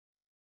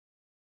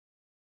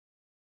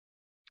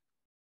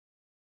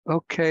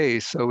Okay,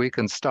 so we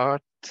can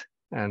start,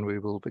 and we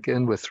will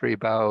begin with 3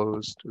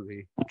 bows to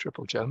the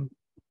triple gem.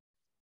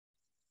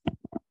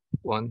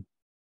 1,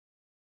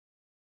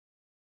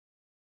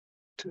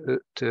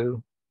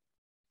 2,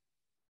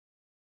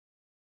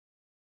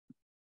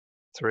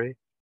 3.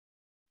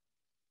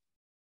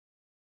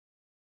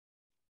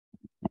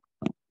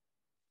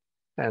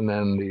 And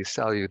then the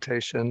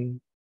salutation.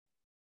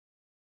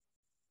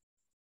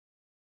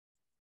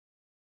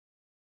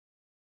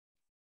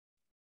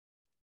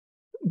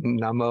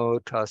 Namo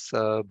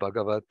tassa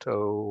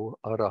bhagavato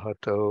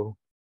arahato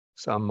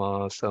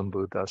samma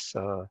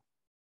sambuddhassa.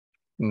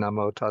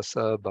 Namo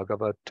tassa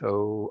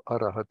bhagavato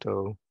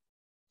arahato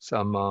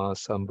samma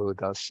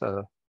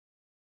sambuddhassa.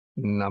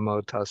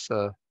 Namo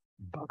tassa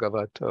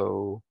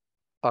bhagavato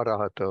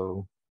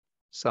arahato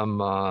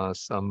samma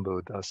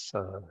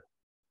sambuddhassa.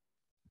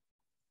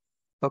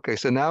 Okay,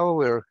 so now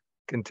we're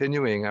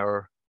continuing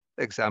our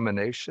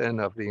examination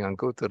of the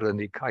Anguttara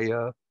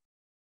Nikaya,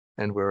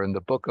 and we're in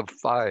the Book of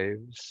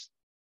Fives,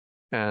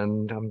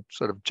 and I'm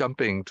sort of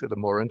jumping to the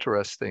more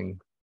interesting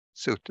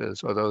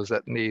suttas, or those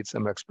that need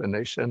some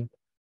explanation.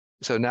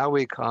 So now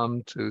we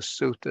come to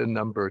sutta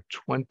number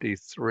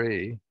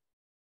 23,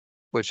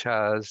 which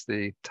has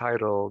the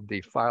title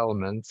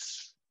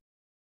Defilements.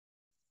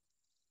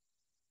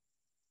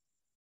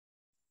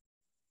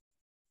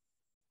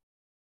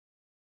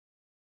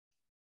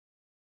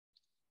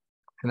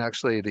 And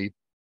actually the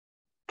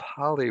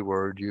Pali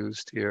word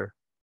used here,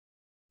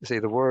 you see,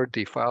 the word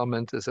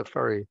defilement is a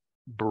very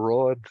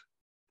broad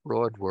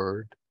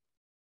word.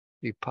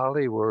 The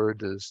Pali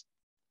word is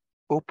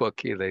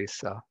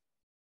upakilesa,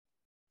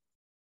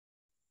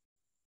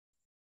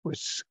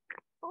 which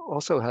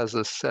also has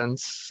a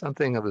sense,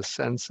 something of a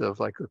sense of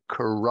like a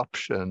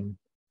corruption.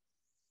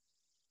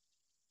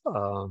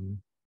 And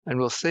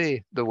we'll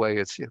see the way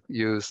it's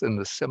used in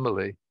the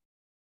simile.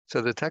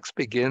 So the text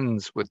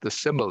begins with the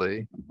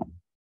simile.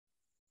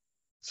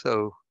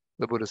 So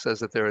the Buddha says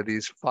that there are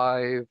these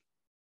 5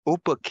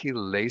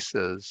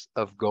 upakilesas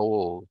of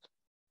gold.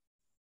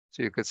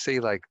 So you could see,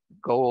 like,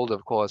 gold,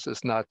 of course,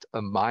 is not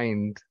a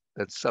mind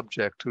that's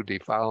subject to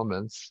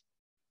defilements,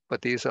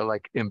 but these are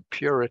like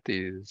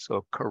impurities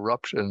or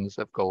corruptions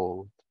of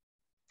gold.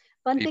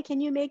 Bhante,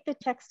 can you make the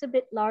text a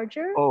bit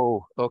larger?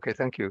 Oh, okay,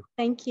 thank you.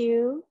 Thank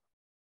you.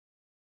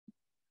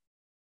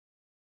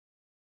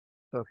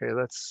 Okay,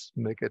 let's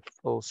make it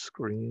full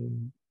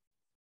screen.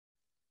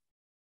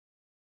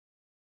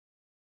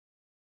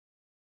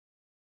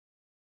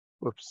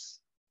 Whoops.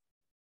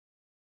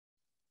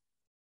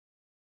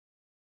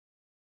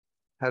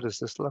 How does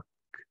this look?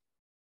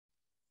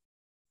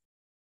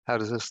 How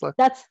does this look?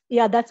 That's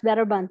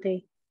better,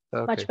 Bhante.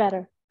 Okay. Much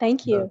better.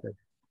 Thank you.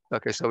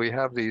 Okay, so we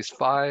have these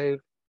 5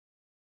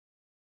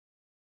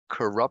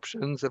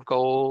 corruptions of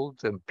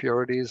gold,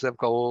 impurities of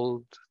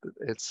gold.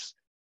 It's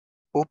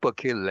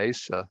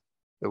upakilesa.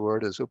 The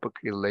word is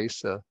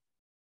upakilesa,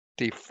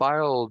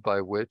 defiled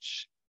by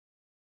which,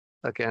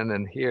 again,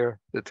 and here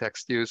the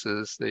text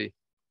uses the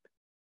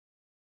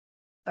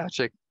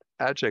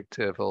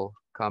adjectival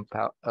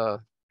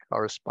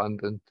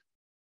correspondent,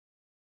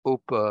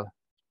 upa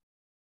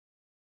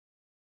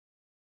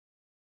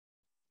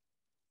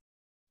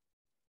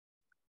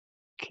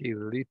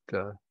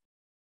kilita.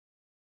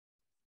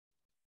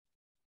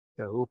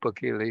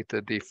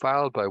 Upakilita,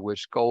 defiled by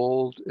which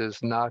gold is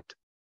not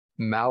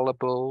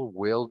malleable,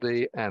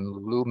 wieldy, and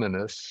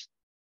luminous,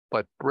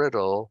 but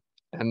brittle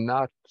and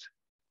not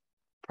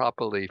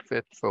properly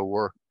fit for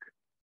work.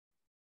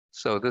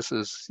 So this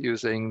is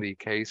using the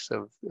case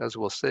of, as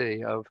we'll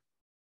see, of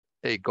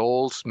a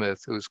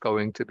goldsmith who's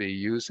going to be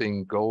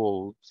using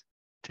gold,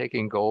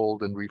 taking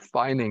gold and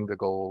refining the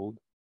gold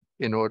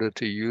in order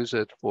to use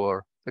it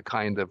for the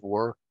kind of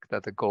work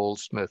that the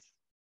goldsmith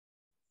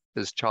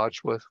is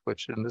charged with,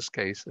 which in this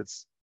case,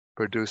 it's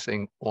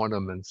producing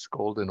ornaments,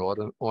 golden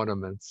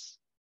ornaments.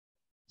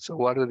 So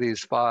what are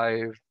these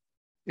 5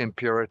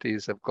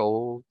 impurities of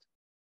gold?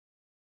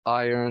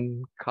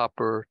 Iron,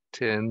 copper,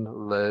 tin,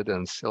 lead,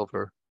 and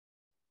silver.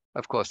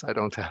 Of course, I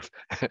don't have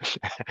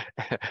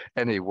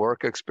any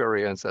work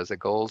experience as a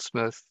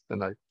goldsmith,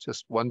 and I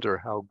just wonder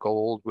how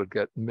gold would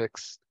get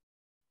mixed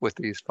with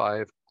these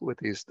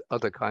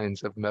other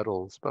kinds of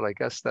metals, but I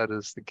guess that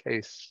is the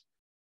case.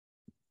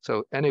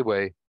 So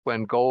anyway,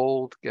 when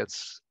gold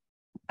gets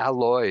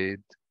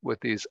alloyed with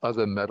these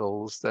other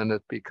metals, then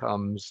it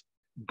becomes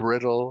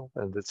brittle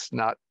and it's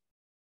not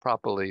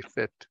properly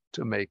fit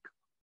to make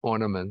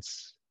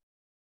ornaments.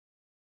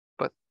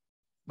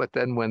 But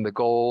then when the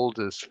gold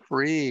is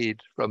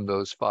freed from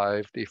those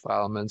 5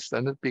 defilements,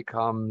 then it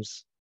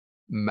becomes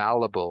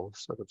malleable,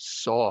 sort of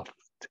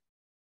soft,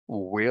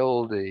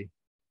 wieldy,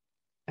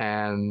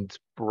 and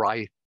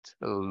bright,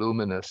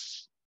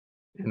 luminous,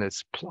 and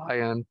it's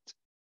pliant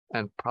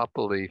and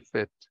properly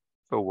fit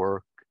for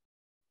work.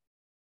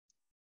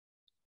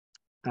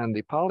 And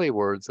the Pali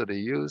words that are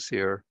used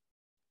here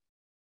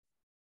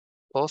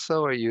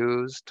also are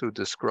used to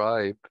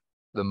describe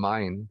the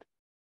mind.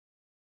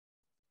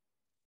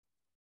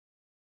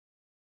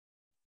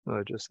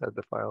 I just had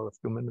the file a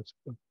few minutes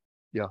ago.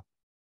 Yeah.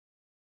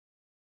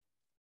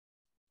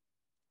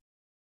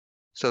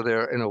 So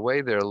they're, in a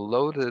way, they're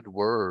loaded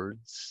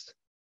words.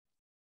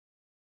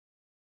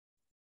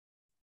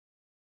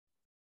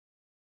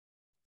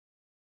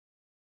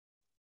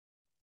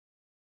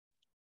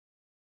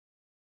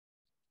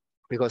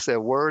 Because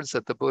they're words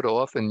that the Buddha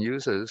often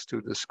uses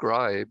to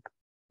describe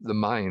the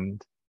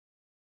mind.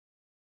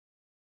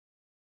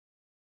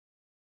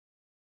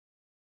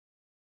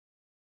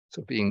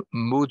 So being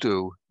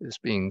mudu is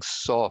being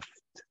soft.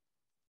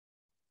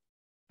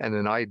 And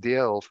an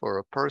ideal for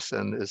a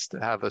person is to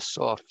have a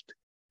soft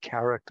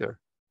character.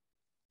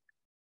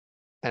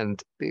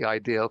 And the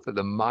ideal for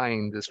the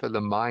mind is for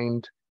the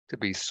mind to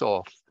be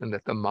soft, and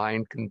that the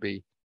mind can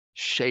be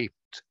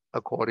shaped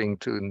according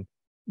to,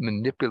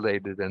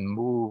 manipulated and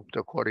moved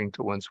according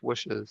to one's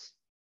wishes.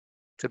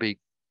 To be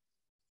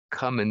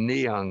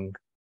kamaniyang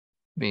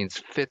means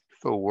fit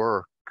for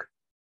work,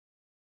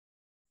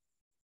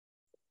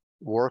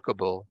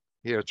 workable,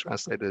 here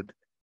translated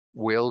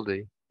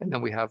wieldy. And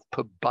then we have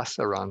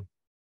pabasarang,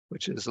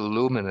 which is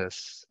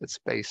luminous. It's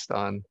based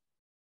on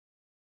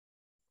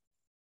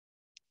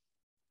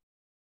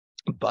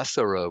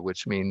basara,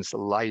 which means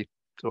light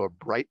or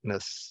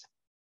brightness.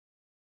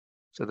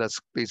 So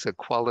these are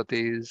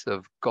qualities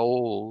of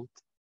gold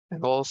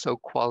and also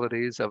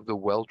qualities of the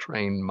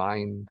well-trained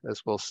mind,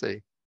 as we'll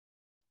see.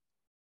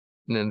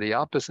 And then the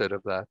opposite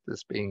of that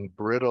is being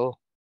brittle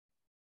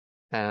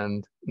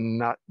and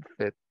not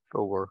fit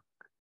for work.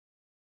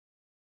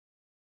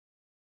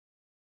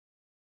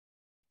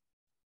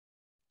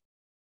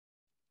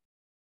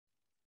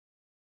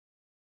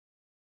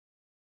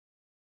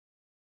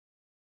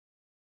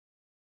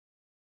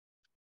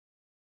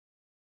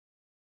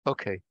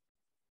 Okay.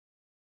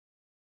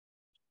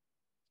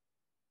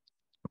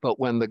 But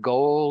when the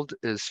gold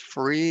is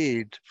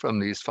freed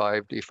from these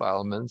 5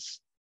 defilements,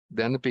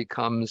 then it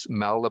becomes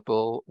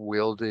malleable,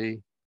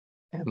 wieldy,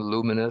 and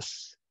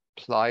luminous,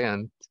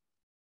 pliant,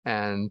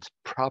 and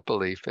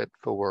properly fit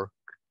for work.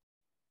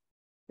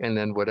 And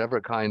then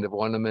whatever kind of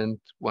ornament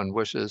one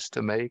wishes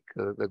to make,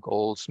 the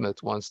goldsmith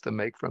wants to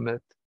make from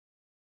it,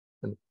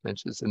 and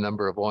mentions the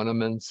number of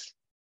ornaments,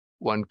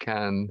 one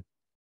can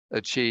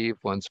achieve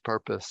one's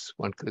purpose.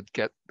 One could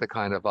get the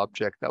kind of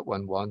object that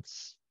one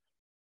wants.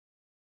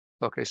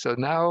 Okay, so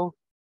now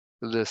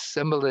the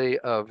simile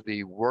of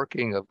the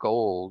working of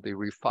gold, the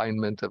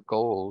refinement of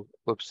gold,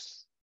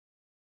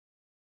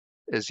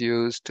 is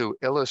used to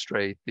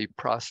illustrate the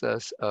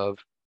process of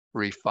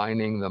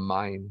refining the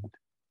mind.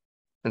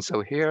 And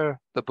so here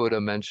the Buddha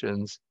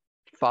mentions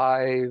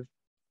 5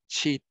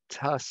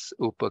 chittas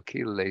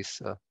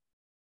upakilesa,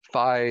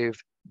 5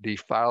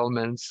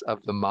 defilements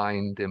of the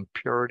mind,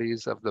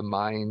 impurities of the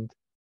mind,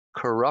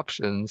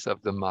 corruptions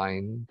of the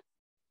mind,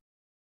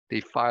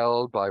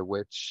 defiled by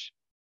which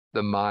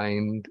the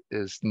mind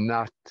is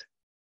not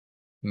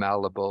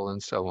malleable,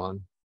 and so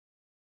on.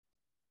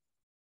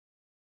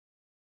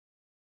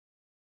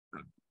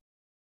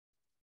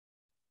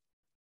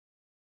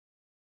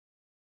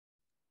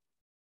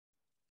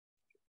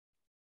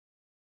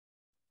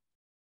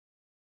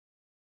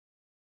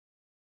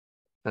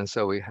 And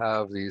so we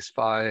have these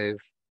 5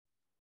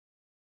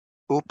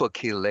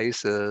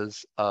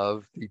 upakilesas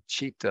of the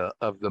chitta,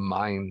 of the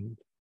mind.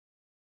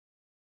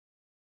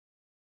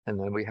 And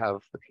then we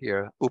have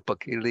here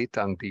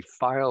upakilitang,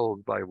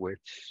 defiled by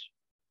which,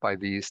 by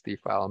these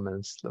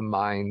defilements, the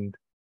mind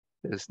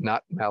is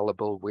not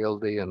malleable,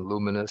 wieldy, and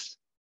luminous,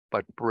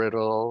 but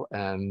brittle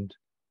and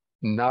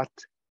not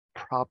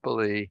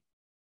properly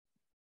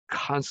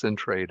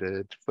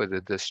concentrated for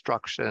the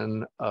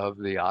destruction of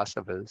the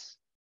asavas,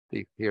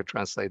 here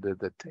translated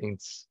the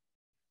taints.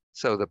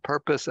 So the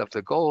purpose of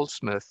the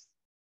goldsmith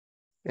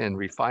in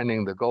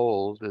refining the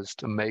gold is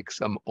to make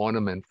some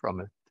ornament from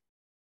it.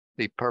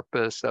 The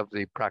purpose of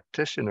the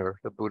practitioner,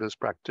 the Buddha's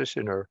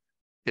practitioner,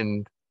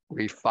 in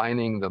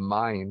refining the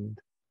mind,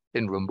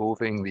 in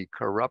removing the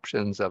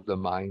corruptions of the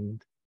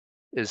mind,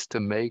 is to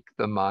make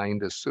the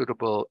mind a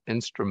suitable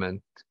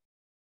instrument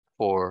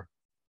for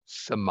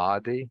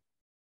samadhi.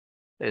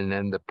 And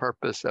then the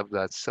purpose of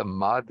that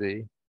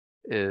samadhi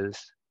is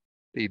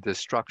the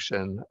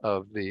destruction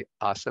of the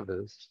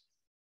asavas.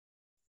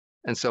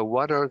 And so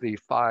what are these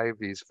 5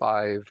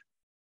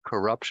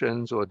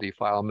 corruptions or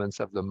defilements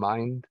of the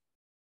mind?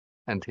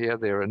 And here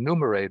they're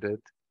enumerated: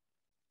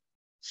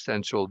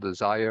 sensual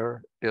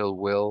desire, ill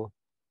will,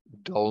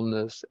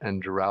 dullness,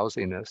 and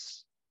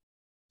drowsiness.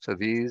 So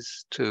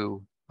these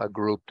 2 are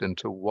grouped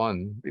into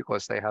one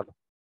because they have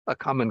a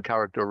common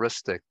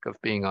characteristic of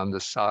being on the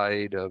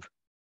side of,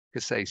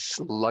 you say,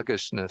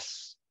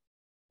 sluggishness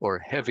or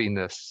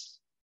heaviness.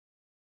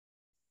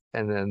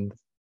 And then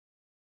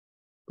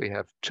we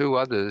have 2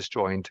 others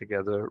joined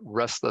together,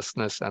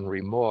 restlessness and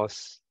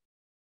remorse.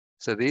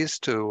 So these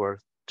 2 are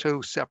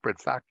 2 separate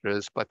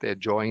factors, but they're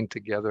joined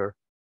together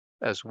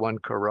as one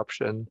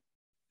corruption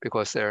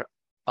because they're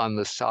on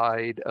the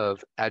side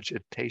of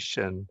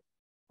agitation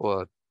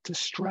or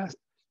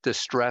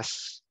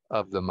distress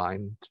of the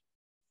mind.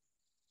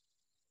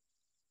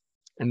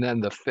 And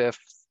then the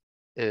 5th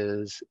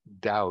is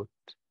doubt.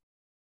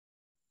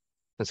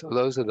 And so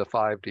those are the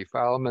 5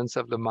 defilements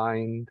of the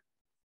mind.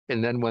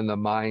 And then when the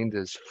mind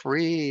is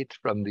freed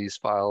from these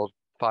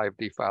five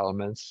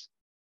defilements,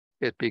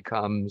 it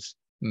becomes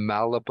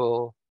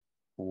malleable,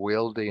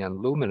 wieldy,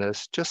 and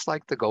luminous, just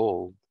like the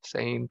gold.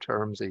 Same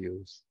terms are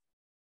used.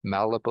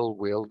 Malleable,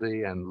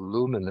 wieldy, and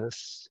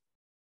luminous,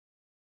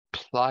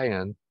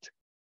 pliant,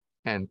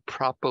 and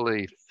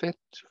properly fit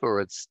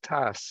for its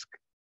task.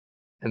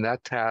 And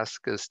that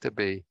task is to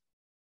be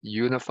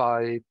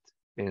unified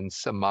in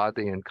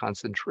samadhi and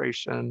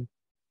concentration.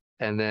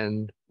 And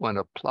then one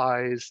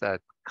applies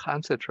that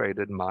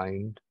concentrated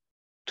mind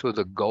to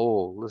the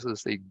goal. This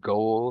is the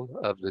goal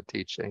of the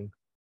teaching,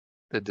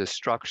 the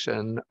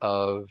destruction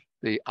of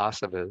the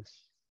asavas.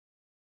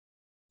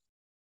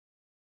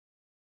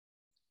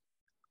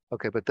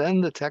 Okay, but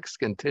then the text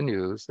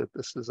continues that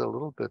this is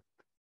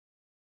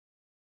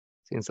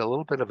seems a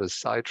little bit of a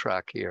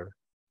sidetrack here,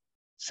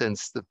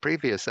 since the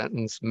previous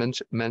sentence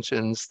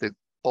mentions the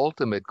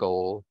ultimate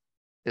goal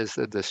is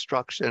the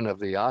destruction of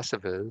the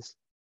asavas.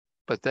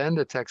 But then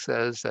the text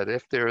says that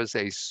if there is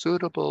a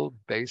suitable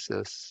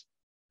basis,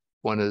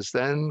 one is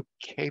then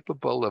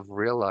capable of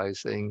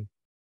realizing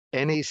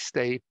any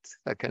state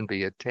that can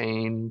be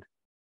attained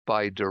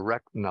by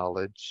direct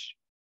knowledge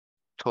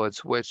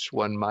towards which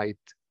one might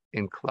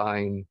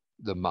incline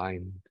the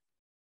mind.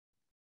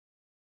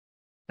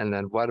 And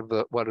then what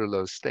are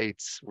those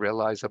states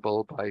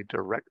realizable by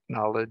direct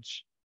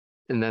knowledge?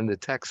 And then the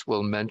text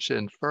will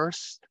mention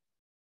first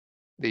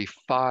the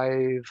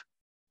five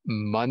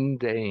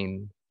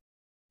mundane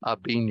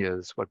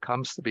abhinyas, what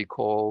comes to be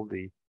called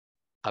the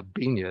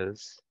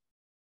abhinyas.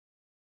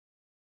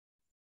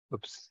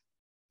 Oops.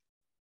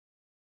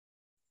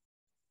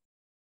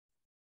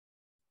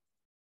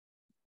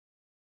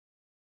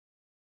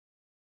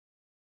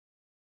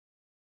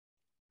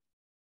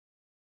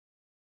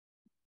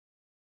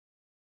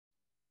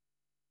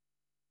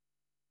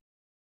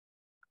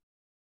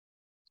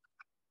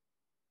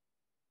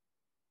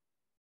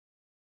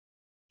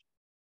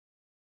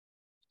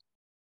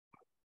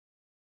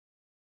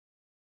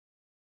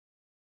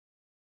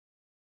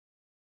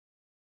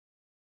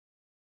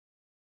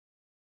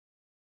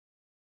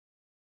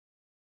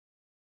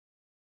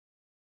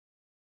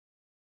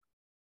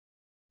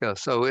 Yeah,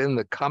 so in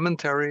the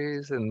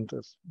commentaries and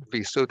the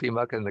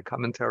Visuddhimagga in the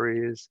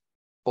commentaries,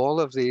 all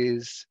of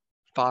these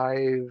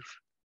five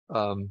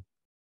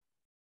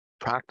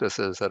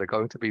practices that are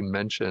going to be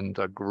mentioned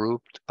are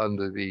grouped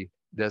under the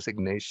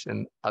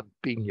designation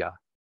abhinya,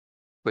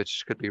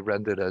 which could be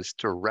rendered as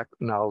direct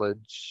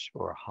knowledge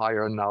or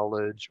higher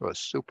knowledge or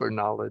super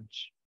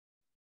knowledge.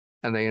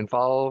 And they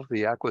involve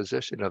the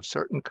acquisition of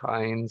certain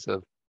kinds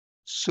of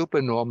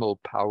supernormal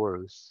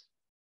powers.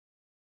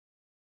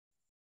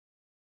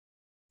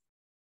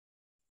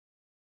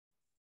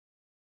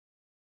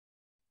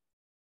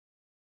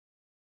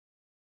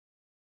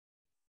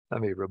 Let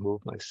me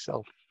remove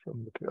myself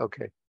from the,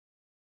 okay.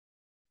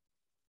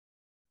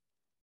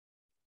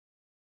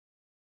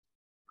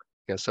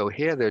 Yeah, so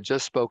here they're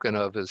just spoken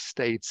of as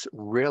states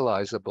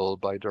realizable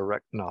by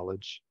direct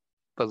knowledge,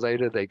 but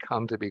later they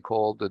come to be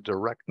called the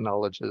direct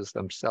knowledges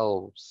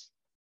themselves.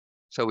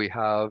 So we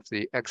have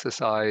the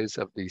exercise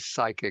of the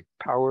psychic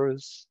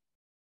powers,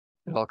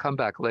 and I'll come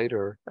back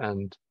later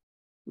and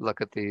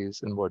look at these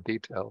in more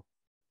detail.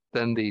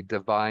 Then the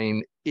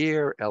divine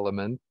ear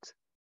element,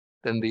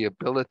 then the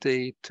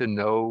ability to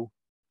know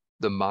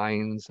the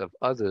minds of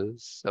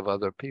others, of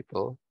other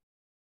people.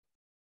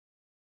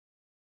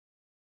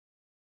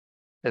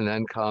 And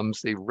then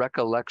comes the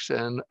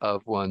recollection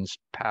of one's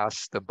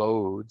past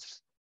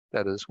abodes,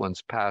 that is,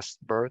 one's past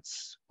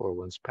births or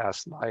one's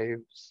past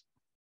lives,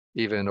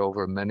 even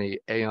over many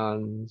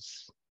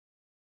aeons.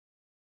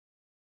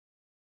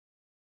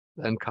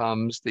 Then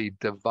comes the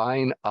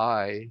divine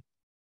eye,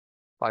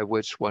 by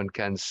which one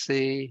can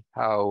see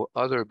how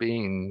other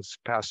beings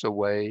pass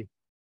away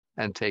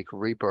and take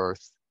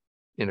rebirth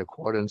in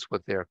accordance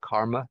with their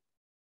karma.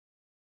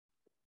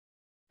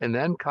 And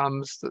then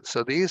comes,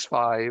 so these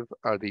five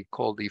are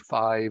called the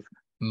five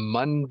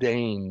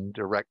mundane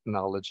direct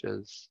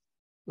knowledges,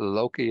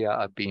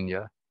 Lokiya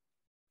Abhinya.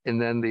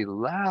 And then the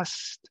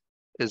last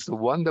is the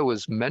one that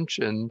was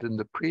mentioned in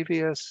the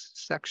previous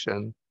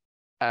section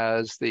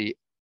as the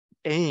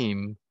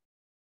aim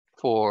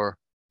for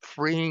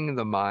freeing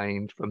the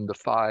mind from the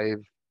five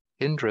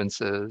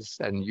hindrances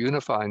and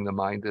unifying the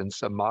mind in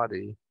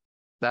samadhi.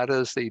 That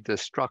is the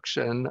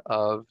destruction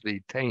of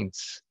the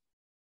taints.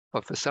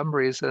 But for some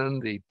reason,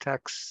 the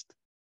text,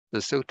 the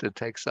sutta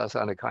takes us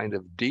on a kind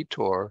of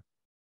detour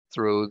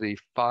through the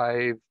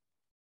five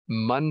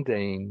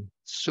mundane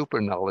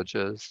super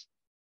knowledges.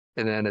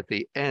 And then at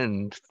the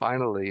end,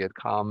 finally, it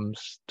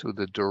comes to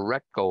the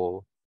direct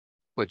goal,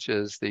 which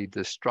is the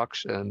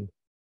destruction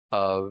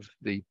of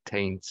the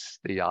taints,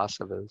 the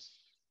asavas.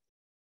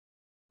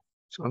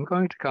 So I'm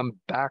going to come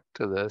back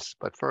to this,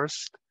 but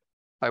first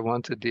I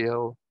want to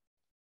deal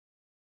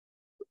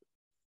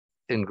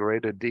in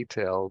greater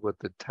detail with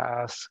the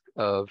task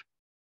of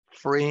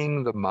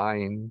freeing the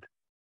mind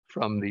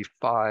from the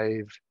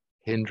five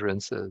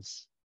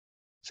hindrances.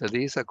 So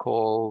these are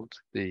called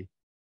the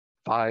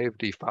 5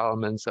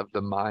 defilements of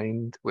the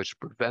mind, which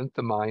prevent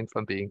the mind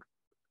from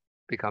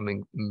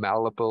becoming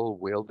malleable,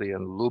 wieldy,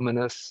 and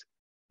luminous,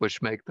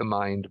 which make the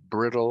mind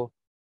brittle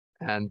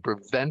and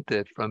prevent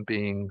it from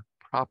being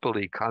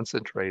properly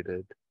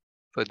concentrated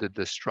for the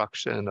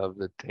destruction of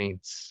the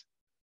taints.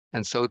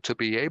 And so to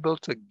be able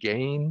to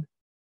gain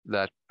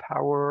that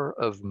power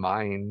of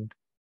mind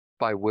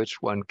by which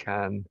one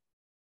can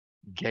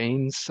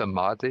gain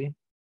samadhi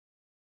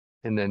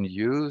and then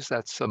use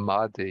that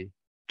samadhi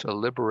to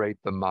liberate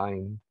the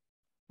mind,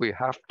 we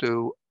have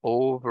to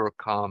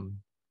overcome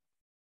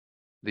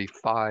the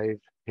 5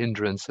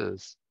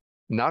 hindrances,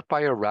 not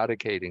by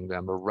eradicating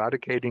them.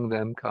 Eradicating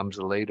them comes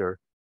later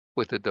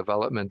with the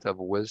development of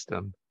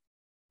wisdom,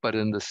 but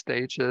in the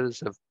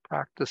stages of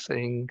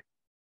practicing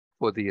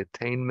for the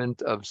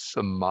attainment of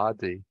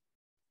samadhi,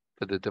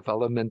 for the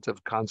development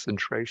of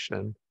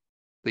concentration,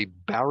 the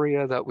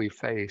barrier that we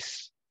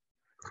face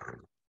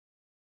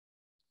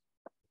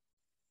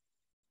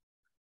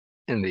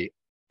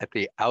at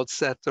the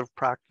outset of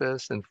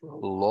practice and for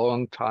a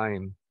long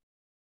time,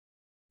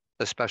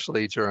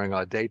 especially during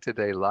our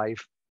day-to-day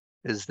life,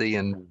 is the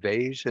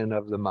invasion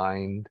of the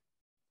mind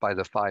by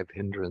the 5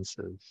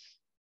 hindrances.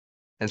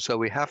 And so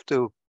we have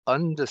to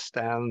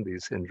understand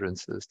these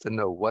hindrances to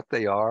know what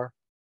they are,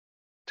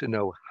 to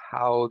know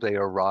how they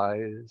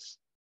arise,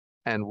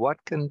 and what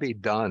can be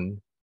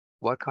done,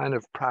 what kind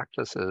of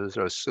practices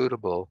are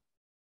suitable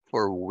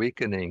for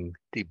weakening,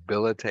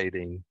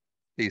 debilitating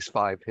these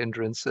 5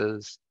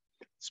 hindrances,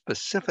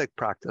 specific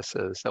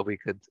practices that we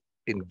could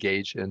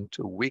engage in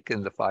to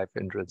weaken the 5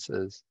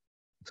 hindrances,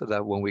 so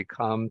that when we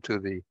come to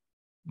the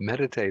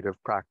meditative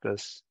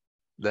practice,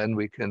 then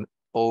we can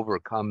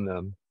overcome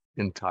them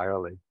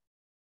entirely.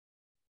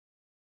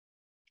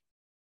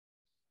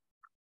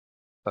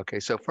 Okay,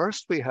 so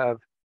first we have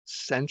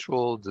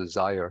sensual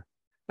desire.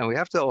 And we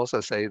have to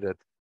also say that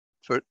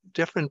for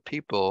different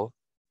people,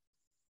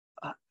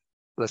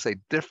 let's say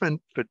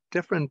for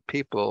different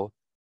people,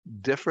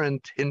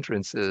 different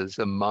hindrances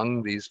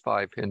among these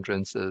 5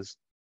 hindrances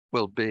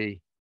will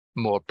be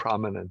more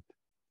prominent.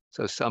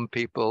 So some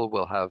people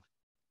will have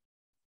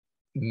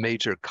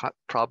major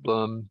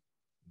problem,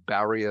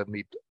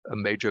 a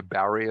major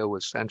barrier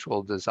with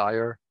sensual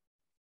desire.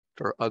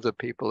 For other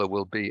people, it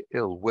will be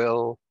ill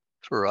will.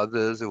 For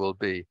others, it will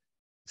be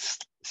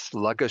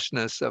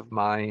sluggishness of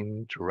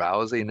mind,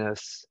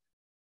 drowsiness,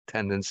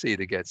 tendency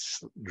to get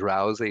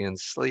drowsy and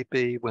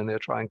sleepy when they're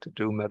trying to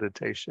do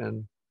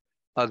meditation.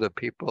 Other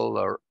people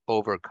are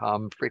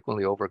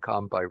frequently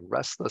overcome by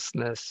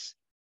restlessness,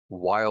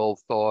 wild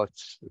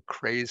thoughts, the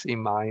crazy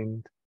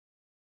mind,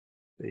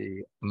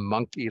 the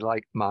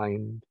monkey-like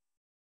mind.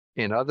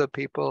 And other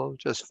people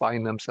just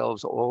find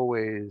themselves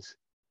always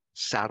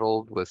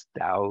saddled with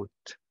doubt,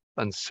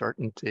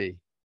 uncertainty,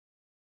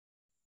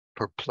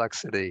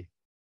 perplexity,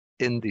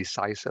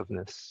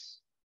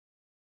 indecisiveness.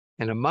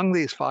 And among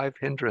these 5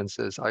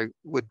 hindrances, I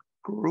would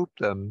group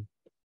them,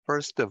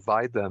 first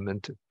divide them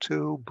into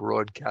 2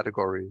 broad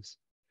categories.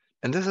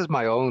 And this is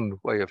my own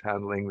way of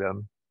handling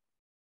them.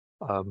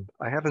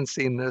 I haven't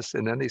seen this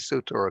in any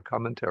sutta or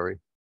commentary,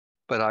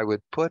 but I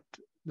would put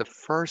the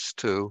first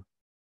 2,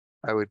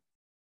 I would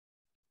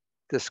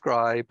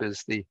describe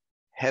as the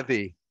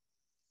heavy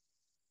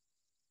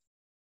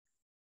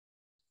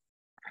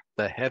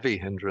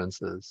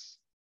hindrances,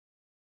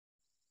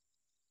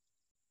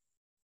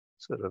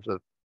 sort of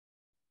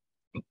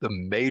the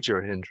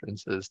major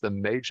hindrances, the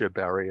major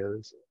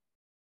barriers.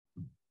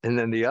 And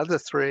then the other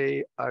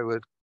 3 I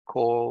would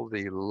call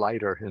the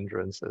lighter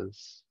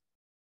hindrances.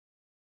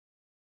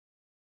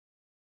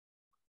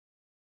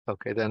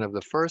 Okay, then of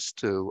the first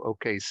 2,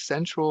 okay,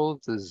 sensual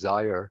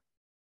desire.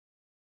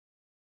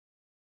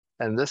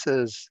 And this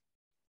is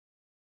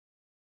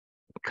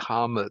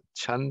kama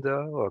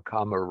chanda or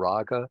kama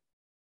raga,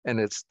 and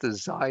it's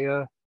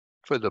desire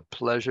for the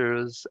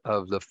pleasures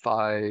of the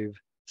 5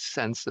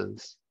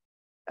 senses.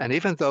 And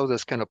even though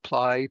this can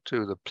apply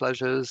to the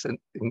pleasures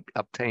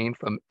obtained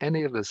from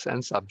any of the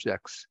sense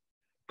objects,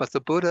 but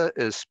the Buddha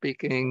is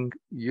speaking,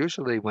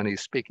 usually when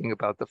he's speaking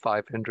about the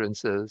 5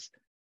 hindrances,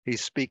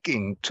 he's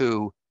speaking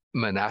to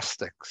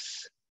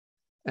monastics.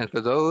 And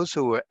for those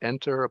who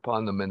enter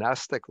upon the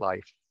monastic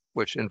life,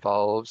 which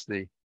involves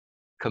the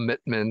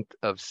commitment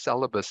of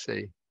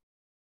celibacy,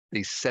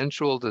 the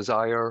sensual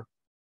desire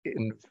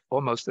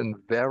almost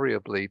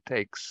invariably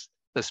takes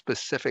the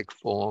specific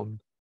form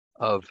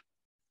of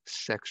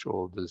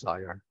sexual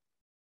desire.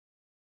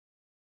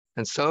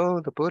 And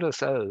so the Buddha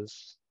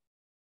says,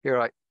 here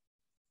I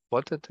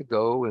wanted to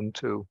go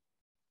into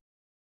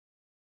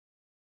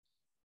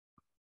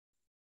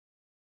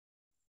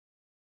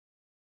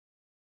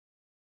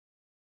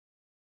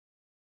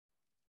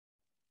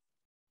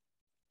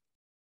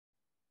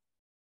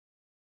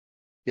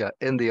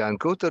in the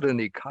Anguttara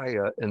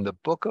Nikaya, in the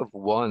Book of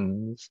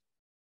Ones,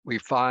 we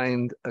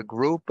find a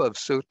group of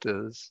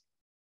suttas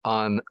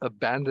on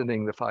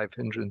abandoning the 5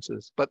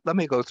 hindrances. But let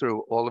me go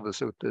through all of the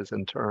suttas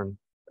in turn,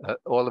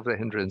 all of the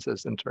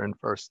hindrances in turn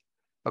first.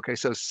 Okay,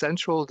 so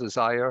sensual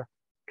desire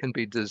can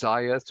be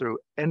desire through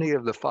any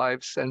of the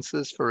five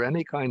senses for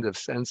any kind of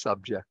sense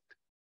object.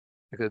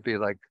 It could be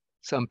like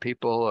some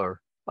people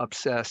are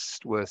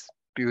obsessed with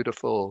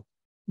beautiful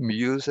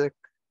music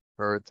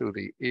heard through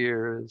the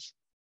ears.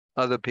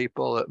 Other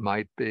people, it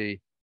might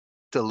be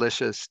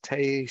delicious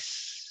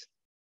tastes.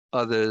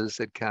 Others,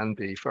 it can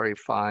be very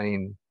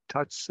fine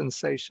touch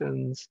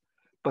sensations.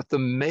 But the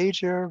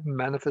major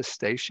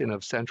manifestation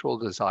of central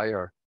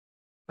desire,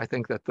 I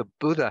think that the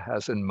Buddha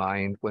has in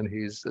mind when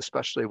he's,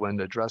 especially when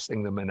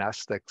addressing the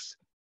monastics,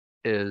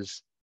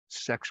 is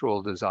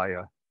sexual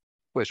desire,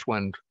 which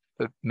when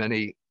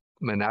many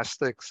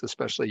monastics,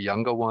 especially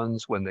younger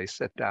ones, when they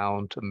sit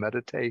down to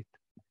meditate,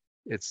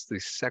 it's the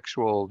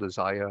sexual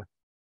desire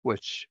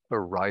which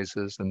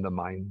arises in the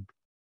mind.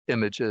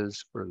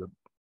 Images for the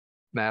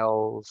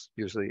males,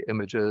 usually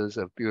images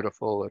of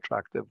beautiful,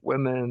 attractive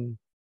women.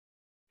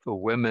 For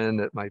women,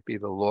 it might be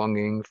the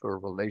longing for a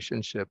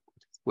relationship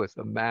with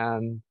a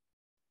man,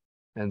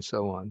 and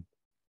so on.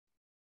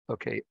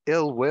 Okay,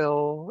 ill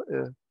will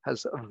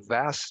has a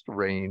vast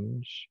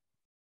range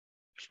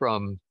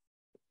from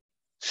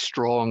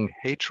strong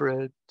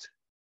hatred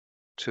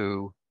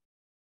to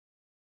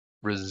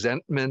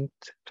resentment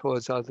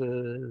towards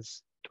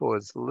others,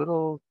 towards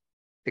little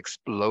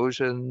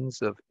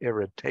explosions of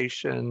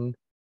irritation,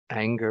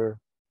 anger,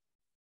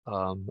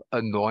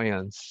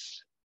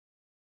 annoyance.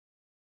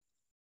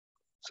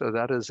 So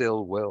that is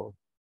ill will.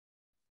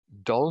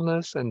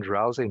 Dullness and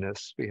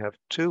drowsiness, we have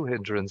two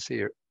hindrances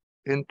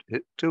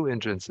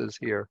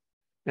here.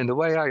 And the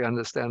way I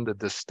understand the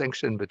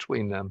distinction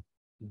between them,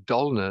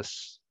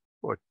 dullness,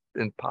 or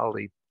in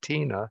Pali,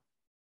 tina,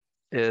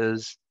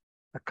 is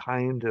a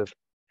kind of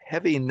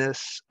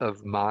heaviness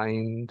of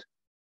mind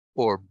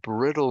or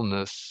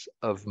brittleness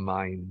of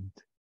mind.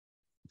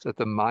 So that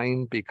the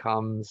mind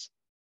becomes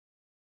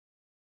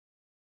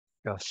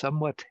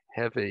somewhat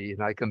heavy.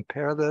 And I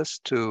compare this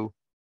to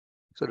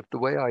sort of the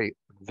way I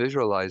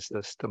visualize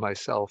this to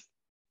myself.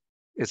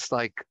 It's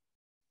like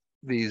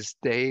these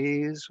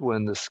days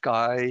when the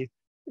sky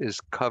is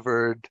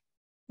covered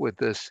with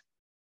this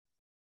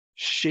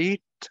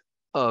sheet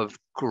of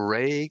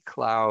gray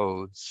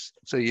clouds.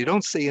 So you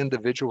don't see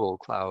individual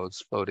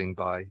clouds floating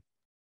by,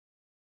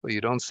 but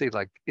you don't see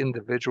like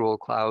individual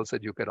clouds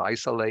that you could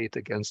isolate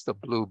against the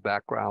blue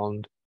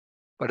background,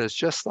 but it's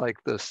just like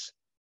this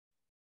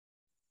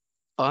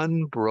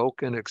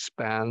unbroken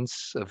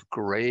expanse of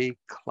gray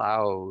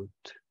cloud,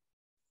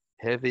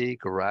 heavy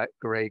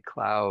gray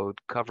cloud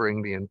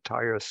covering the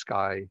entire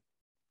sky.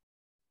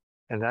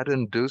 And that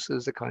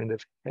induces a kind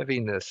of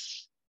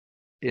heaviness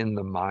in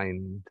the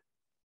mind.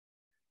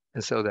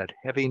 And so that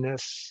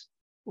heaviness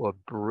or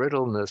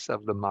brittleness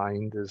of the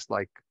mind is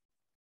like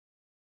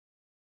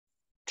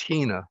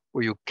tina,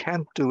 where you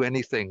can't do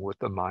anything with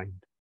the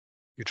mind.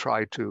 You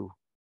try to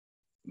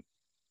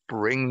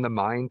bring the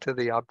mind to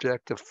the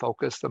object, to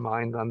focus the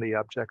mind on the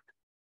object,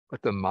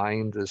 but the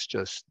mind is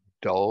just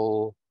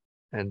dull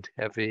and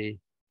heavy,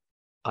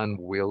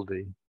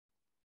 unwieldy.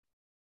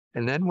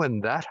 And then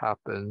when that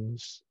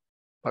happens,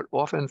 what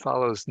often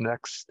follows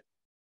next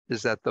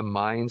is that the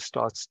mind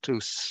starts to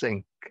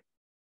sink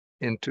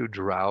into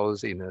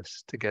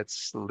drowsiness, to get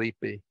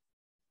sleepy.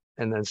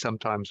 And then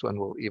sometimes one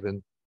will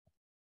even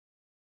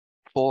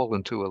fall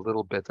into a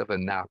little bit of a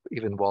nap,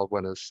 even while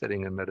one is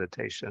sitting in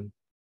meditation.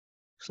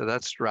 So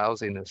that's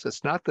drowsiness.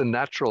 It's not the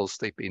natural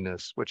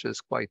sleepiness, which is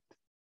quite,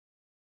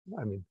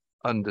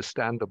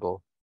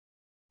 understandable.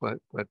 But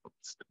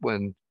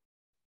when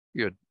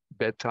your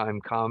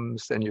bedtime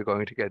comes, then you're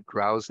going to get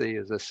drowsy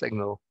as a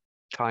signal,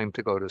 time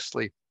to go to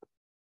sleep.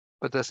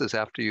 But this is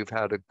after you've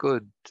had a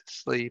good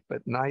sleep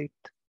at night,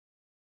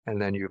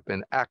 and then you've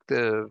been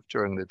active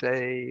during the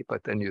day,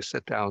 but then you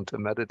sit down to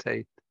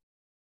meditate,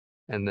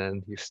 and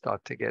then you start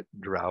to get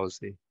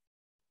drowsy,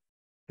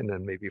 and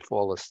then maybe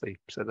fall asleep.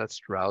 So that's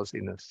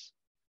drowsiness.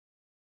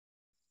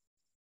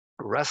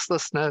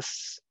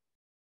 Restlessness,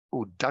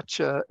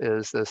 uddhacca,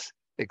 is this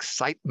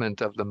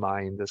excitement of the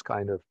mind, this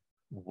kind of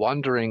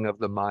wandering of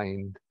the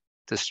mind,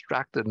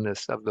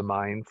 distractedness of the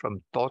mind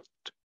from thought.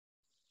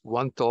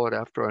 One thought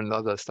after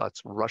another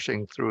starts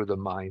rushing through the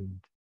mind.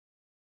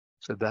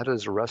 So that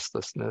is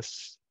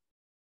restlessness.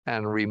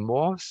 And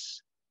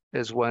remorse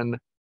is when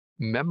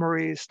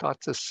memories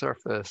start to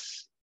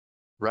surface,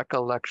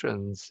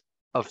 recollections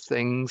of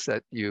things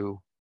that you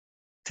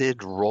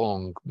did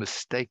wrong,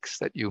 mistakes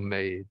that you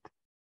made,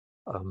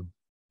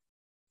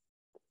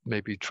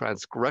 maybe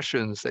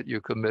transgressions that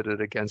you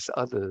committed against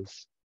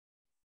others,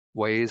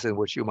 ways in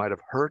which you might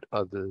have hurt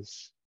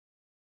others,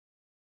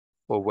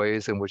 or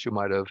ways in which you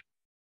might have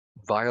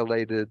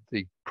violated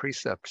the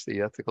precepts,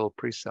 the ethical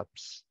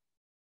precepts.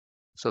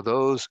 So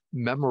those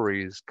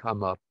memories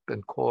come up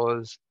and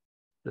cause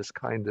this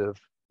kind of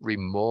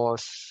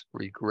remorse,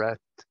 regret,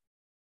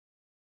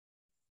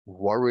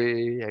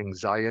 worry,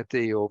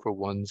 anxiety over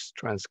one's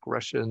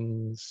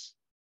transgressions,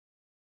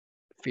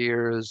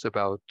 fears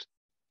about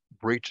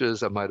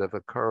breaches that might have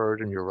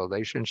occurred in your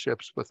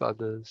relationships with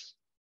others.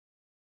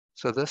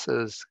 So this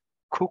is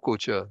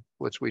kukucha,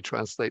 which we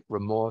translate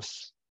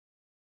remorse.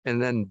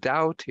 And then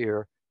doubt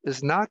here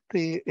is not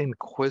the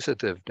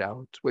inquisitive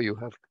doubt where you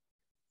have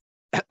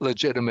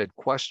legitimate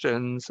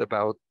questions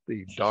about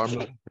the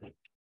Dharma,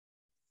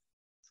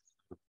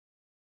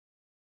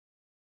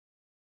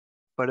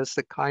 but it's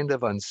the kind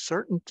of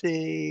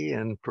uncertainty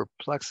and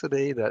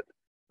perplexity that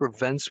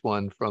prevents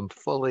one from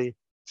fully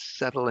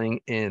settling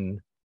in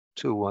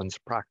to one's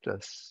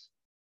practice.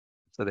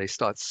 So they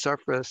start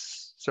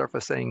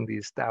surfacing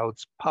these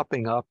doubts,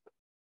 popping up,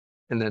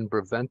 and then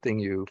preventing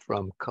you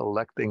from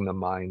collecting the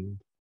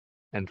mind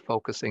and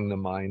focusing the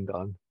mind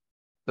on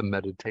the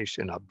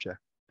meditation object.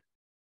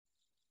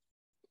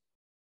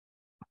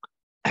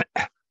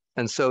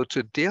 And so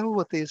to deal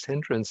with these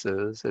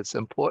hindrances, it's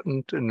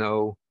important to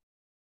know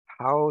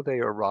how they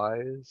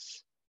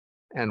arise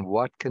and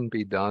what can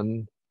be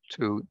done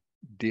to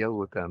deal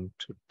with them,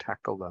 to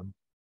tackle them.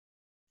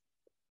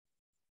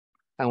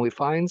 And we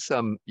find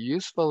some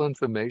useful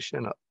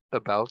information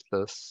about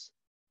this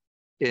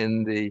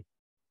in the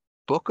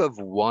Book of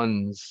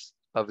Ones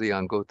of the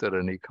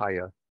Anguttara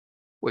Nikaya,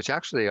 which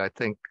actually I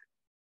think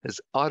has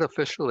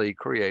artificially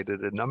created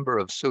a number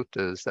of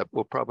suttas that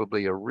were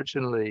probably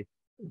originally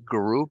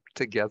grouped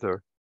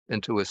together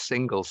into a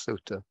single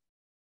sutta.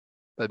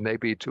 But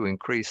maybe to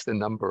increase the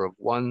number of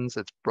ones,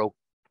 it's broke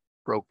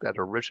that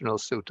original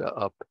sutta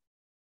up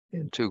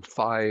into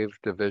 5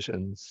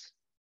 divisions.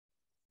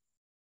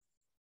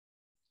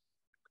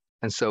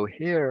 And so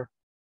here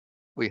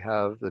we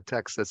have the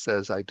text that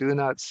says, I do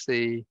not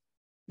see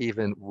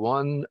even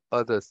one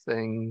other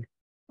thing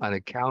on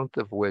account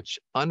of which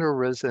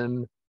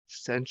unarisen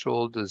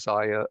sensual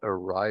desire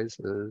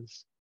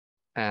arises,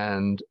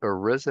 and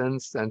arisen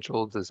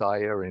sensual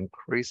desire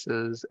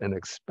increases and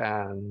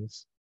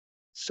expands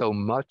so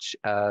much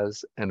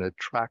as an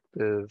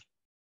attractive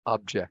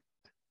object.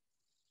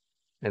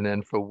 And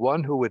then for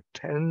one who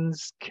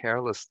attends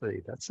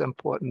carelessly, that's an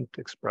important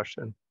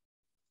expression.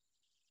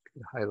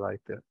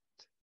 Highlight that.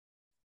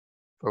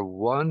 For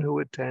one who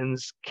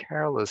attends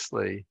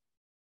carelessly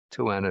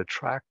to an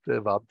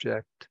attractive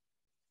object,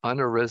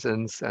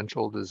 unarisen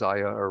sensual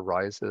desire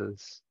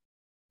arises,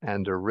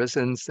 and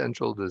arisen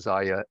sensual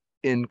desire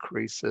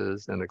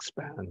increases and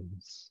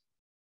expands.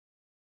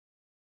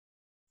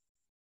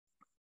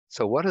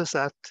 So what is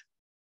that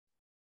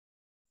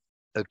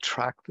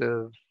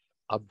attractive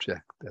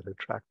object,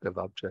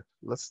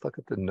 Let's look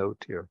at the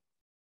note here.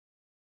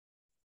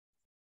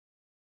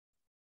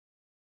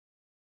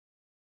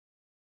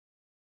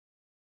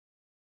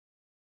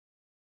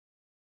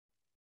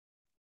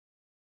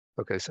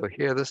 Okay, so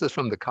here, this is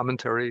from the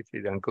commentary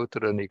to the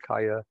Anguttara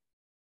Nikaya.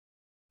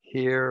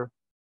 Here,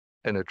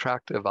 an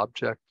attractive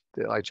object.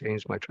 Did I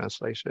change my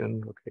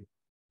translation? Okay.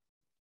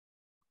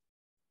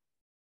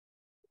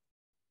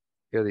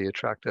 Here, the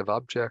attractive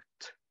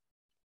object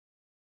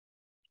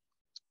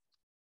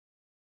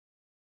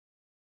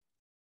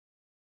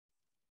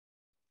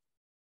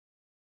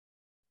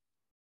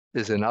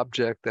is an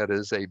object that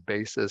is a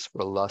basis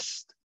for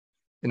lust.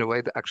 In a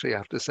way, that actually I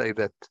have to say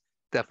that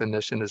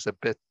definition is a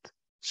bit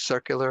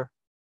circular.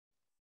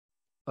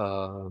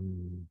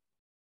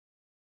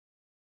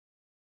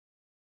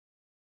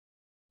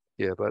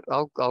 Yeah, but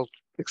I'll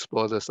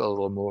explore this a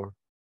little more.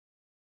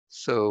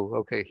 So,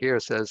 okay, here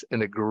it says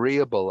an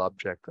agreeable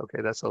object.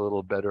 Okay, that's a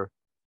little better.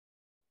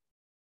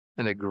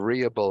 An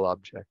agreeable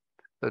object,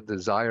 a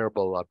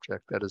desirable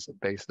object that is a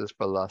basis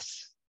for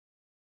lust.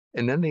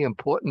 And then the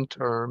important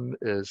term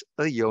is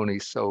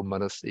ayoniso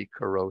manasi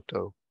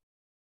karoto.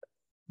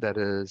 That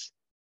is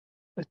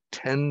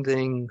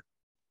attending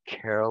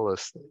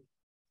carelessly,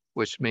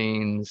 which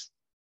means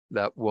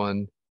that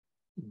one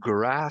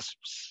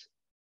grasps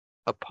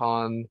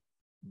upon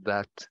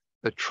that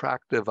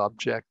attractive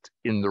object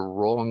in the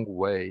wrong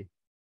way,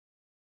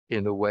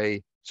 in a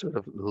way sort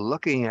of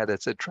looking at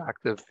its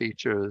attractive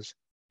features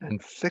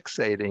and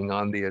fixating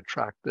on the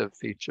attractive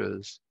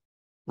features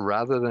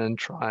rather than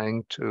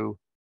trying to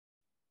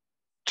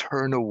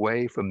turn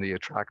away from the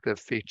attractive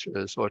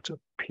features or to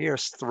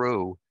pierce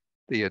through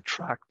the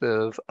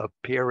attractive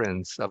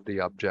appearance of the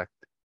object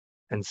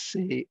and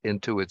see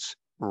into its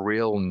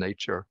real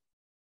nature.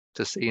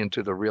 To see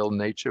into the real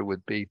nature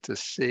would be to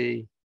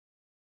see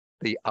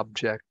the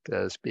object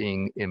as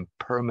being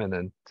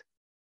impermanent,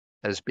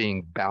 as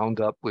being bound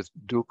up with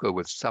dukkha,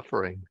 with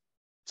suffering,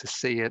 to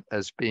see it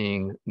as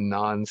being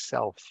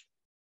non-self,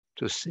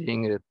 to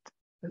seeing it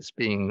as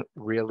being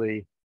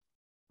really,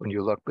 when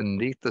you look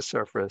beneath the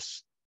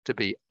surface, to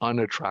be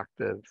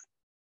unattractive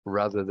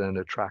rather than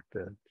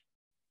attractive.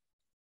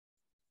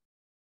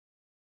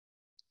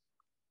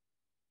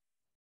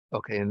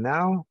 Okay, and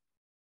now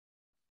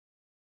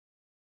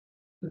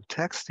the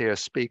text here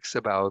speaks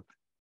about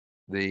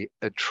the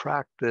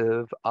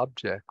attractive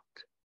object,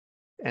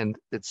 and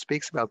it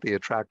speaks about the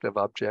attractive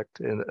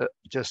object in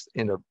just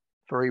in a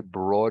very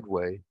broad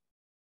way.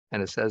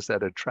 And it says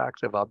that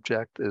attractive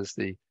object is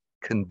the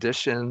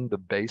condition, the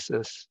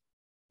basis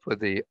for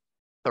the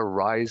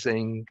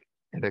arising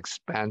and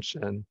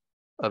expansion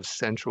of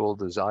sensual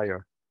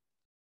desire.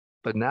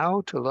 But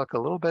now to look a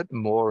little bit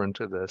more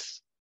into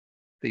this,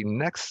 the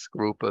next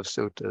group of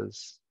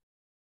suttas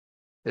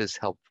is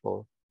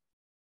helpful.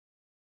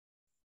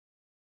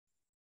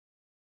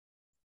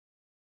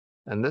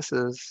 And this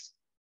is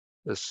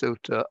the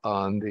sutta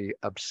on the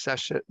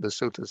obsession, the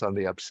suttas on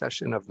the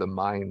obsession of the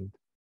mind.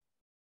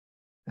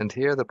 And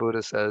here the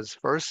Buddha says,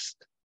 first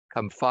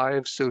come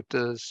 5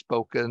 suttas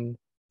spoken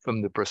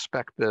from the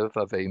perspective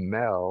of a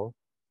male.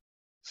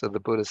 So the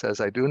Buddha says,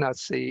 I do not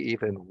see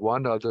even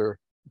one other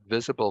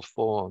visible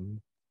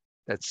form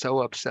that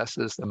so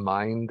obsesses the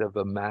mind of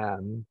a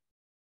man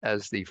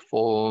as the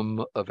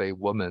form of a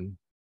woman.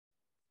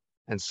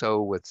 And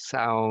so with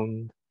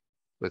sound,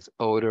 with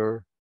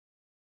odor,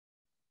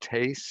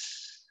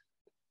 taste,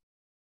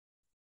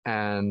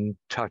 and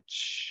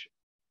touch.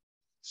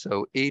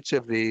 So each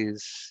of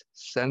these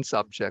sense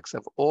objects,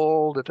 of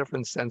all the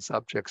different sense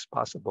objects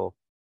possible,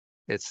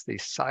 it's the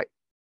sight.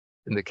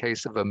 In the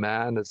case of a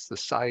man, it's the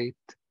sight,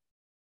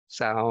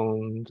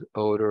 sound,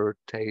 odor,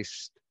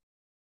 taste,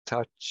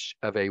 touch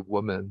of a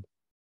woman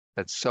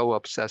that so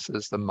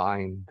obsesses the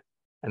mind.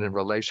 And in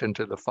relation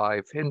to the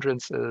 5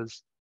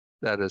 hindrances,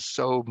 that is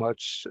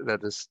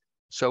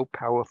so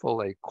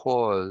powerful a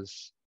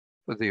cause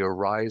for the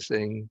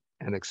arising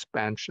and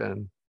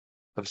expansion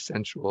of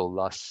sensual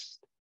lust.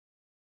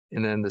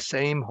 And then the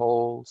same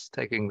holds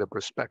taking the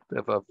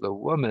perspective of the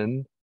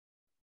woman.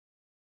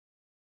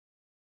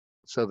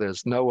 So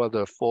there's no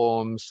other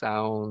form,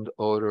 sound,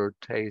 odor,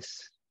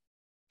 taste,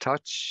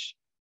 touch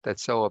that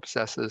so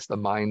obsesses the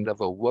mind of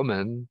a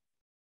woman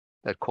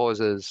that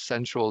causes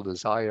sensual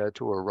desire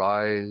to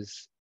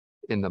arise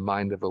in the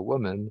mind of a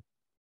woman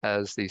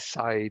as the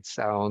sight,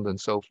 sound, and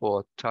so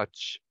forth,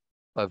 touch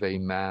of a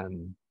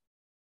man.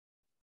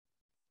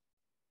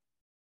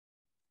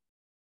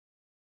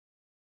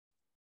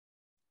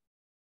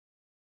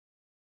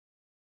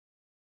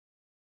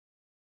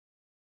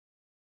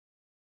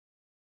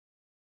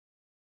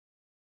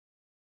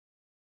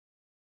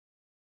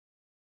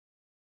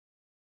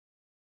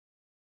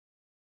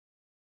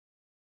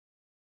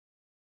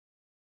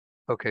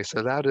 Okay,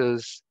 so that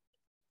is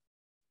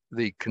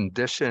the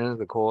condition,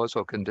 the cause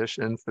or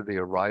condition for the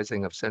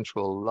arising of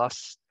sensual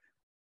lust.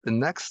 The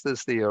next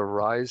is the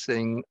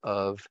arising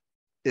of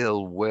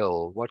ill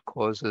will. What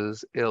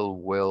causes ill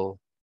will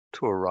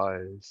to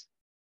arise?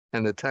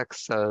 And the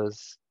text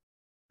says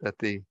that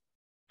the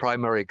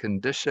primary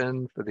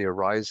condition for the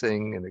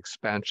arising and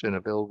expansion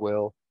of ill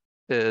will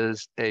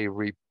is a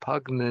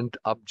repugnant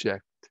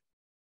object.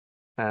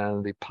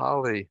 And the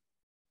Pali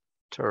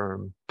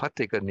term,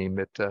 patika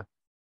nimitta,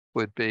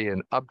 would be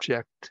an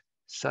object,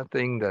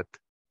 something that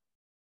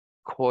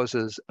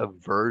causes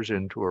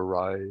aversion to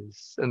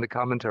arise. And the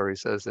commentary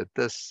says that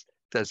this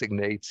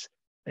designates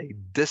a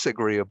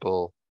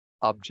disagreeable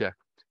object.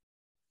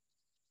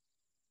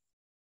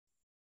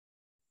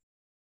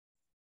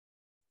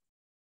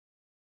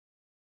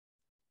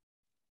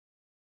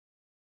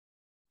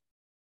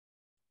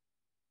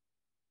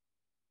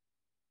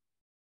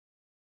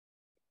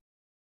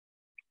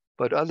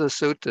 But other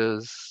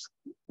suttas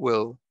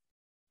will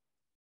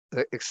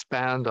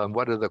expand on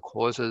what are the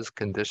causes,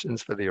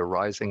 conditions for the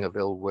arising of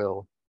ill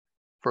will.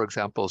 For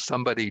example,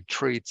 somebody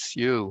treats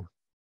you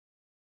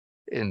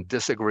in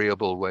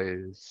disagreeable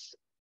ways,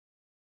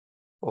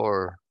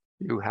 or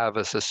you have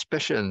a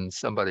suspicion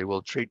somebody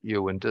will treat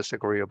you in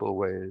disagreeable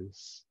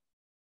ways,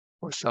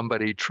 or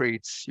somebody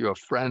treats your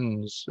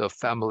friends, your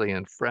family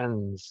and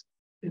friends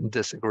in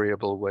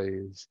disagreeable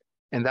ways,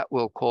 and that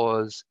will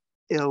cause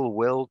ill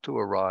will to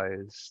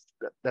arise.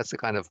 That's a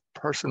kind of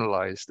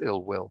personalized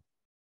ill will.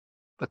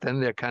 But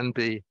then there can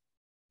be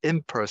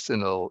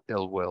impersonal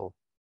ill will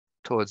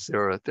towards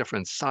there are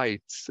different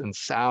sights and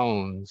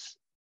sounds,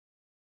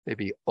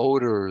 maybe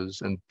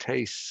odors and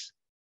tastes,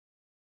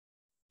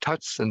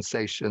 touch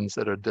sensations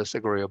that are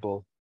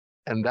disagreeable,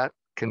 and that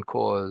can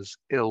cause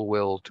ill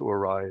will to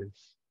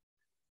arise.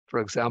 For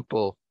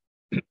example,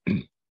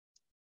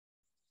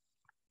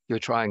 you're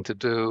trying to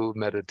do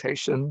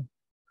meditation.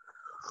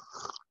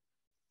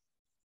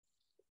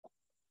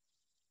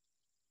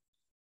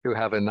 You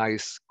have a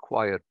nice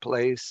quiet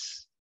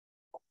place,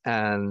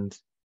 and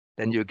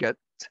then you get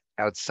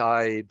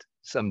outside,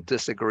 some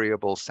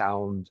disagreeable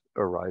sound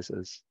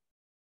arises.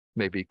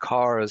 Maybe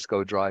cars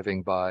go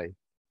driving by,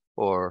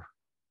 or,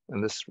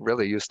 and this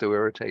really used to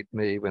irritate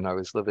me when I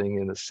was living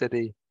in a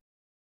city,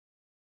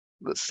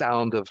 the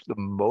sound of the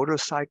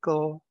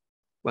motorcycle,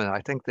 when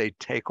I think they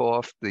take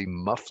off the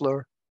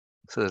muffler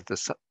so that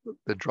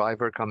the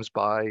driver comes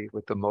by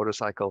with the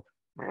motorcycle.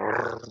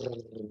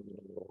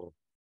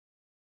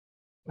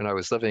 When I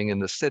was living in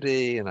the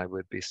city and I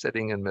would be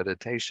sitting in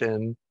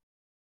meditation,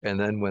 and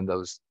then when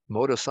those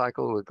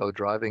motorcycles would go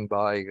driving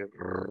by,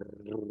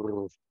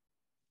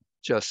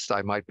 just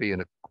I might be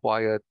in a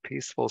quiet,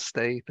 peaceful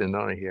state, and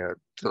then I hear,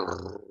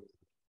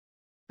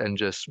 and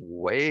just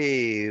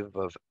wave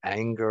of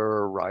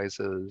anger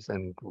rises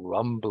and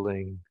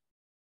grumbling.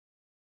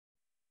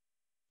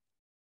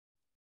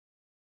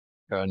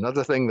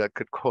 Another thing that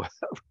could cause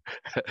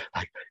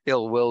like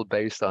ill will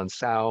based on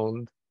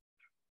sound.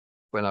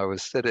 When I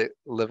was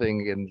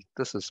living in,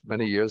 this is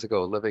many years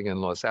ago, living in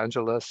Los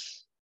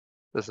Angeles.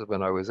 This is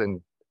when I was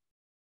in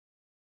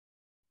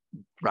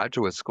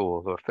graduate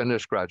school or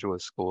finished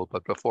graduate school,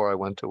 but before I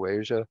went to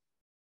Asia.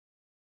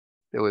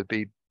 there would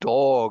be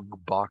dog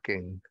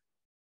barking.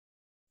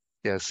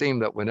 Yeah, it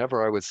seemed that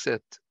whenever I would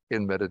sit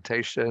in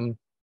meditation,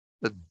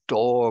 the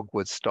dog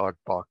would start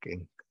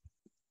barking.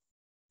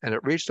 And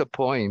it reached a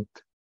point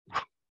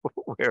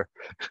where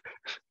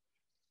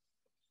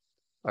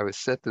I would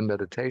sit in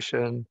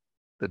meditation,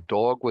 the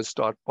dog would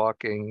start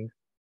barking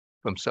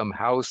from some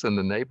house in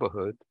the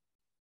neighborhood.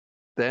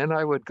 Then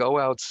I would go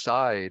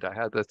outside. I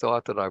had the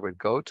thought that I would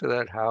go to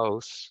that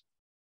house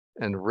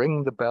and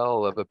ring the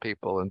bell of the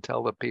people and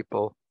tell the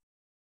people,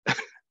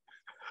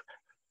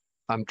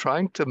 I'm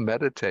trying to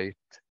meditate.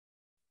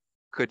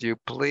 Could you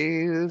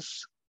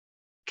please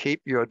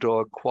keep your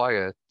dog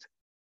quiet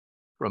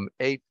from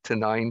 8 to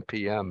 9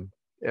 p.m.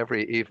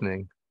 every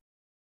evening?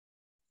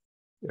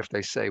 If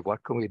they say,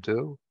 what can we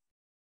do?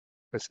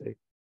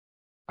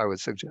 I would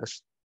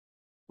suggest,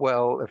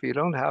 well, if you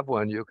don't have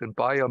one, you can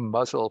buy a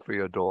muzzle for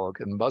your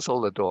dog and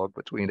muzzle the dog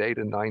between 8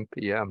 and 9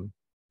 p.m.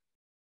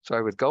 So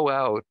I would go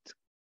out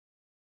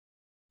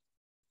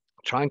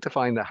trying to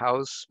find the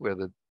house where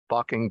the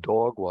barking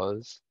dog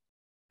was.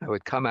 I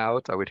would come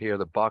out, I would hear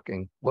the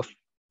barking, woof,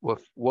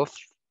 woof, woof.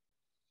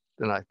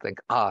 Then I think,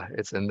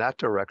 it's in that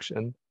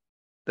direction.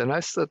 Then I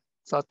start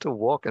to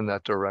walk in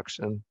that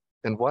direction.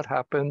 And what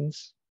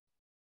happens?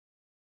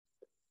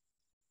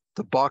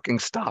 The barking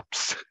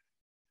stops.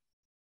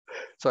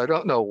 So I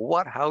don't know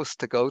what house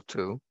to go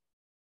to.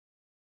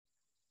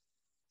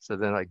 So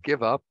then I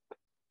give up.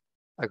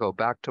 I go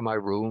back to my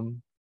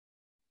room,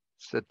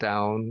 sit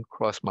down,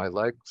 cross my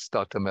legs,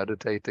 start to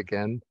meditate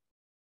again.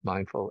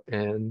 Mindful,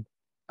 in,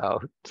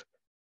 out,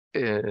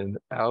 in,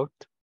 out.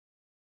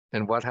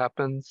 And what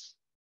happens?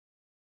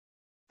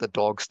 The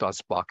dog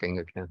starts barking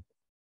again.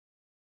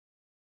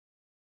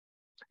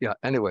 Yeah,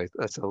 anyway,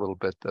 that's a little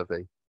bit of a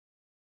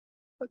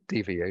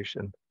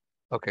deviation.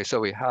 Okay, so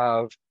we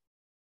have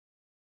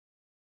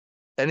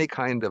any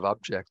kind of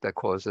object that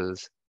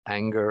causes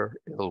anger,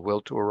 ill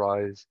will to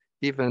arise,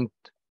 even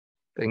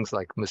things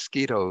like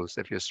mosquitoes.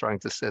 If you're trying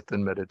to sit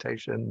in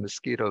meditation,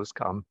 mosquitoes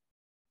come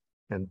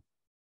and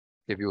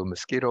give you a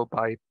mosquito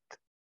bite.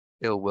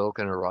 Ill will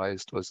can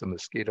arise towards the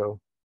mosquito.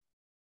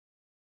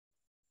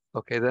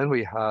 Okay, then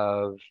we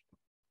have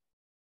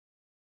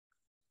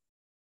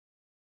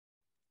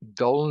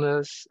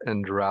dullness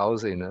and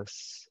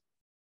drowsiness.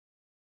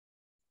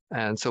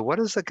 And so what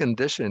is the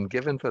condition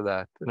given for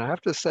that? And I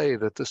have to say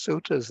that the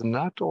sutta is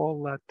not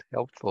all that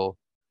helpful.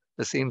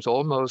 It seems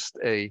almost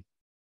a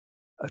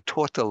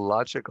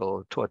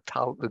tautological,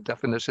 the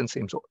definition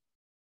seems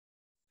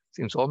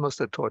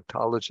almost a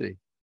tautology.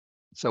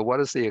 So what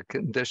is the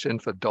condition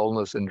for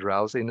dullness and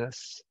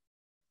drowsiness?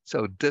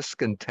 So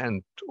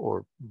discontent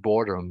or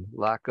boredom,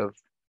 lack of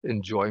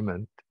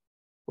enjoyment.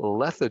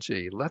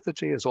 Lethargy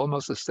is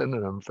almost a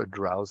synonym for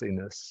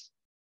drowsiness.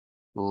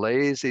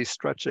 Lazy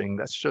stretching,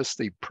 that's just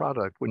the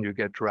product. When you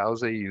get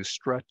drowsy, you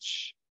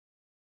stretch.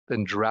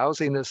 Then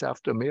drowsiness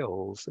after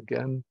meals,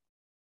 again,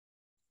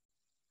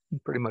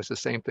 pretty much the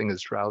same thing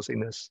as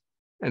drowsiness.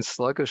 And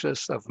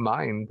sluggishness of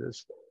mind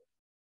is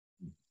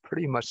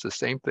pretty much the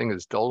same thing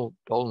as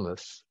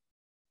dullness.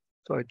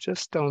 So I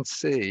just don't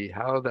see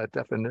how that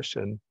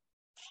definition.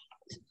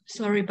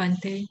 Sorry,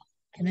 Bante.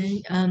 Can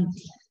I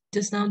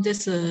just now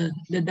there's the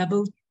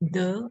double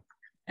the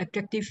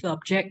attractive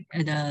object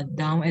at the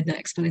down at the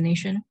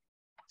explanation.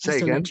 Say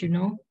just again. To let you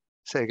know.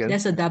 Say again.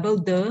 There's a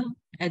double the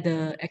at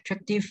the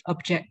attractive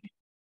object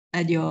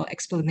at your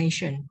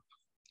explanation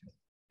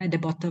at the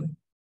bottom.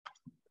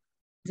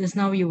 Just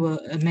now you were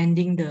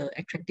amending the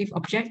attractive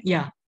object.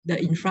 Yeah, the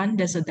in front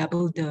there's a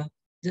double the,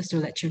 just to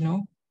let you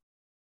know.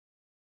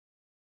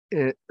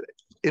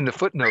 In the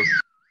footnote.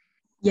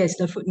 Yes,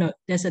 the footnote.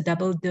 There's a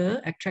double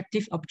the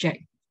attractive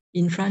object.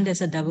 In front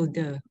there's a double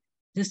the,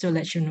 just to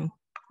let you know.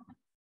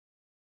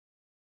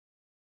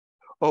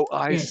 Oh,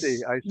 I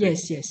see.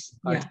 Yes.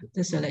 Yeah,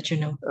 just to let you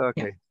know.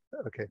 Okay. Yeah.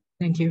 Okay.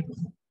 Thank you.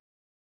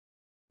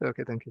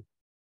 Okay, thank you.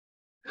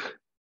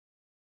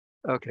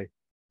 Okay.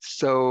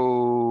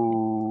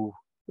 So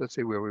let's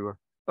see where we were.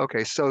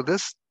 Okay, so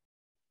this.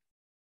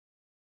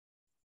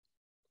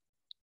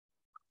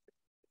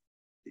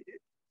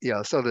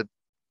 Yeah, so the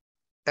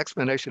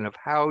explanation of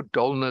how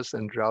dullness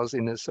and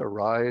drowsiness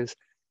arise,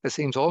 it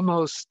seems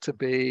almost to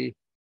be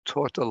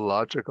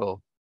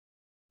tautological.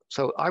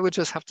 So I would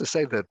just have to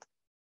say that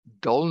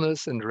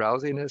dullness and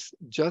drowsiness,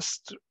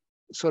 just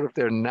sort of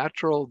their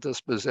natural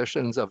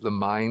dispositions of the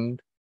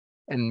mind,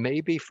 and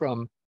maybe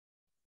from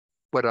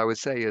what I would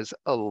say is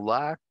a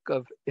lack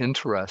of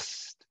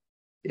interest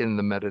in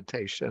the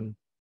meditation.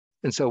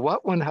 And so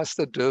what one has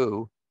to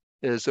do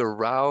is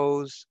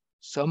arouse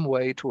some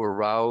way to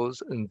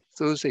arouse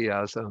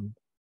enthusiasm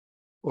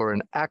or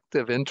an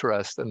active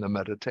interest in the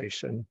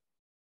meditation.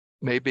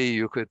 Maybe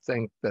you could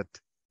think that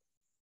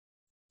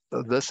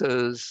this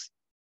is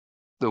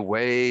the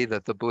way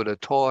that the Buddha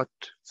taught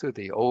through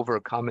the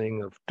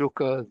overcoming of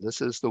dukkha.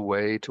 This is the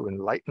way to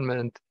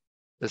enlightenment.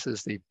 This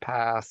is the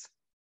path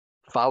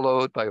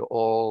followed by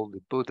all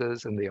the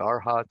Buddhas and the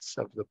Arhats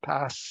of the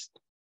past.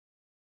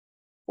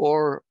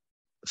 Or,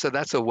 so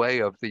that's a way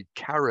of the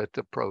carrot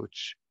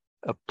approach,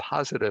 a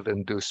positive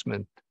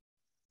inducement.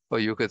 Or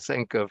you could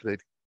think of the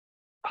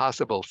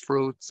possible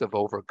fruits of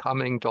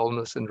overcoming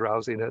dullness and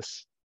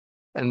drowsiness.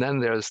 And then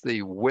there's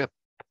the whip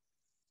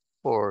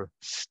or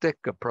stick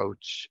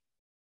approach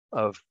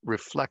of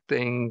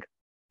reflecting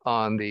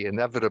on the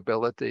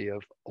inevitability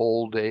of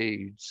old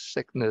age,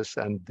 sickness,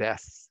 and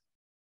death,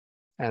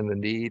 and the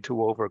need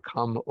to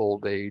overcome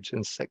old age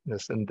and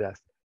sickness and death,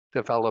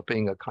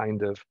 developing a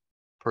kind of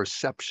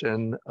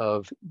perception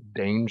of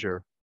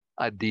danger,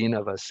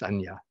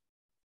 adinavasanya,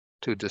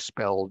 to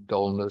dispel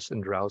dullness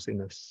and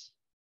drowsiness.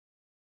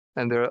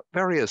 And there are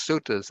various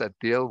suttas that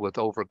deal with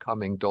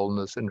overcoming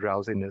dullness and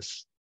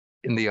drowsiness.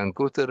 In the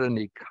Anguttara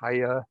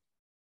Nikaya,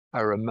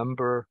 I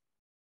remember,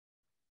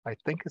 I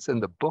think it's in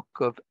the book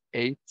of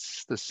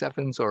eights, the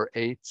sevens or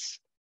eights,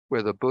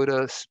 where the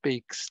Buddha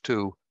speaks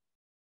to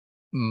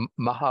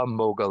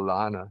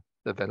Mahamoggallana,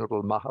 the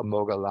Venerable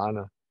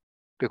Mahamoggallana,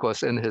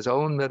 because in his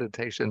own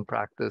meditation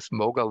practice,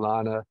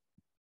 Moggallana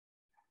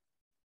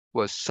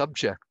was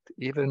subject,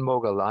 even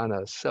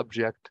Moggallana,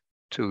 subject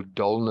to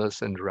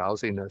dullness and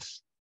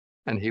drowsiness.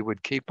 And he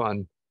would keep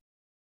on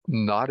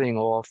nodding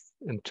off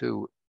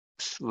into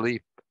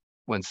sleep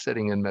when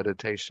sitting in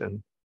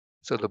meditation.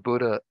 So the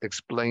Buddha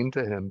explained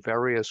to him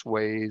various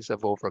ways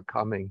of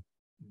overcoming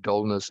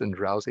dullness and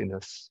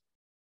drowsiness.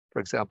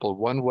 For example,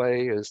 one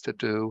way is to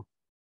do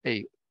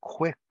a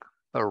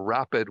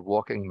rapid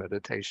walking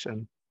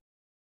meditation,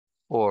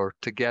 or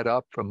to get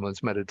up from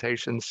one's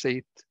meditation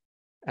seat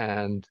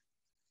and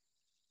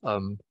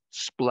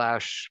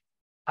splash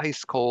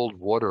ice cold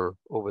water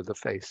over the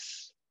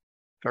face,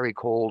 very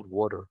cold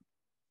water.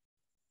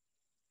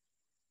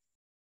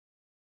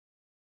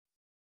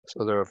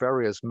 So there are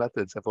various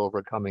methods of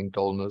overcoming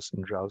dullness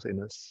and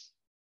drowsiness.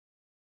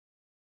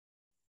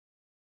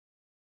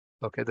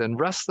 Okay, then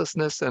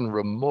restlessness and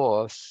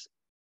remorse.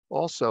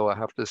 Also, I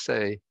have to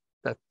say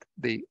that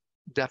the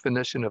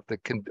definition of the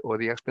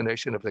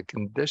explanation of the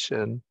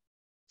condition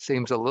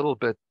seems a little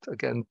bit,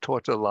 again,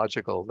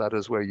 tautological. That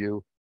is where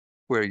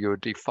you're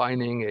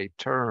defining a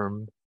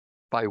term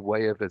by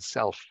way of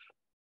itself.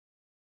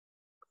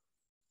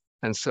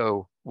 And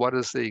so what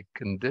is the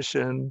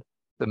condition,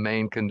 the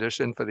main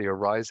condition for the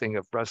arising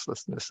of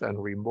restlessness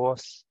and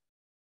remorse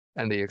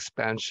and the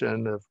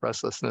expansion of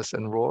restlessness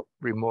and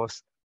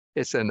remorse?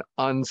 It's an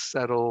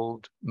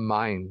unsettled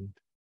mind.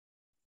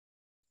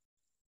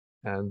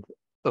 And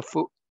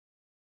avupasanta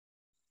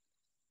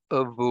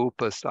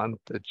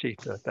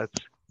citta, that's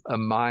a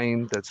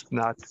mind that's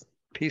not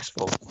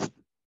peaceful.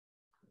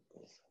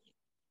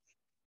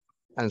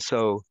 And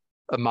so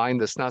a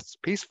mind that's not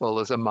peaceful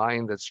is a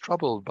mind that's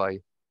troubled by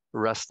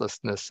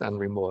restlessness and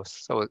remorse.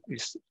 So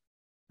it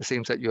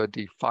seems that you're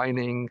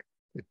defining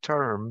the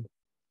term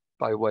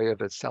by way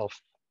of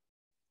itself.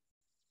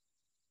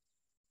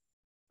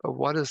 But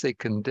what is the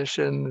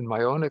condition, in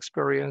my own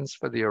experience,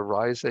 for the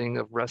arising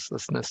of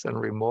restlessness and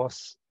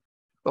remorse?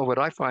 Well, what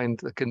I find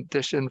the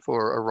condition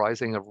for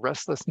arising of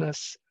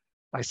restlessness,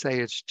 I say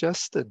it's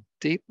just a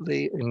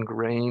deeply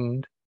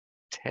ingrained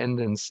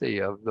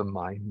tendency of the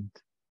mind.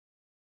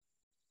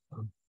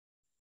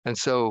 And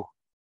so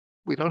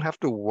we don't have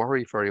to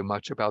worry very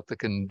much about the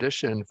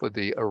condition for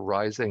the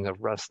arising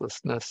of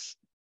restlessness,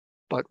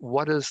 but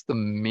what is the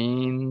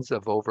means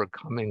of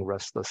overcoming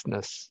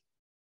restlessness?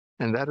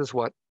 And that is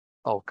what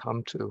I'll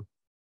come to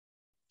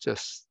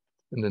just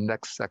in the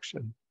next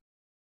section.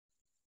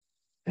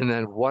 And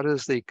then what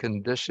is the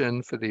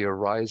condition for the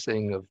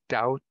arising of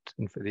doubt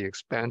and for the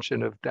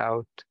expansion of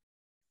doubt?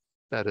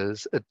 That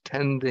is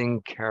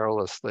attending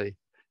carelessly.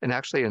 And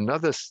actually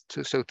another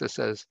sutta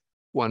says,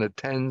 one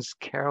attends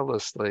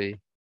carelessly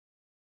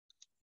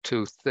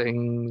to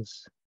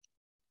things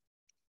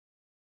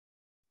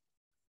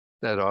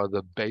that are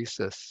the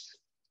basis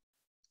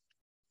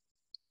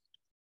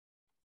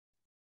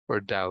for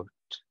doubt.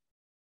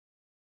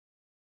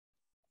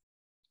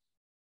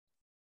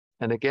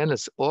 And again,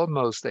 it's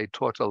almost a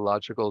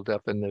tautological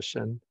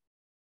definition,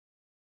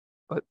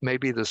 but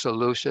maybe the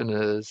solution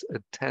is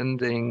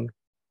attending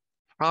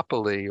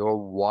properly or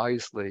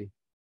wisely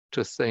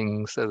to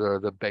things that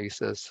are the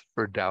basis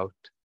for doubt.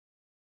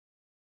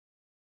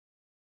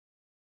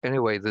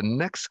 Anyway, the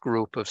next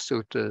group of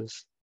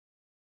suttas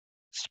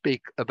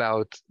speak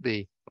about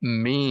the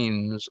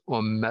means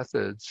or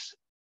methods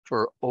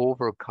for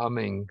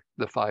overcoming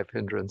the five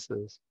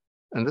hindrances.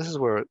 And this is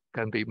where it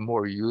can be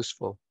more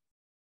useful.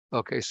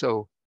 Okay,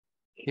 so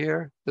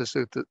here the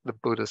sutta, the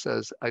Buddha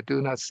says, I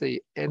do not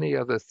see any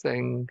other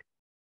thing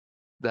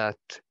that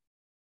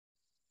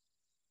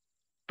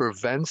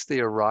prevents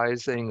the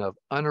arising of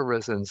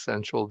unarisen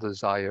sensual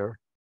desire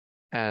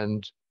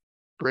and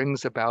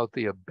brings about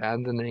the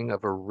abandoning of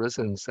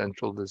arisen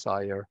sensual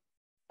desire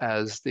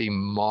as the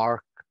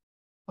mark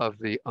of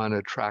the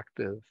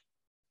unattractive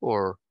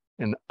or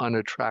an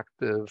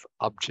unattractive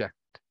object.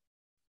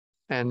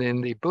 And in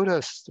the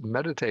Buddhist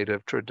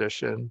meditative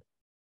tradition,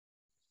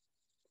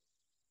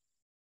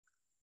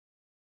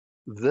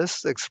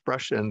 this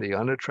expression, the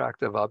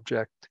unattractive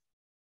object,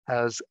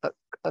 has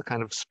a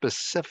kind of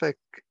specific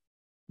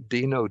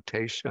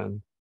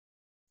denotation.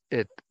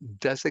 It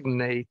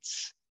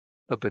designates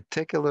of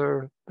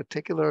particular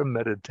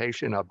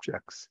meditation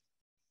objects.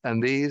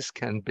 And these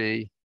can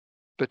be,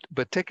 but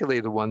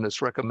particularly the one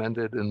that's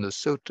recommended in the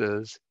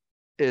suttas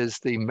is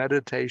the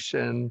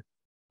meditation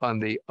on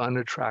the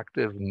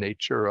unattractive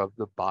nature of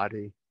the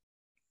body.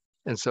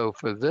 And so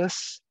for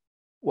this,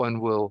 one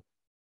will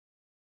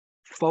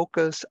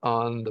focus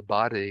on the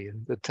body.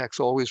 The text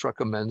always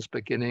recommends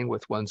beginning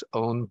with one's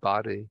own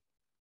body,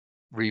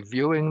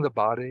 reviewing the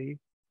body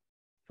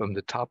from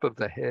the top of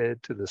the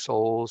head to the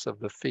soles of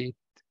the feet,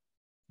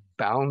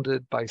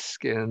 bounded by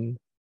skin,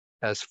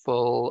 as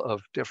full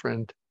of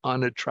different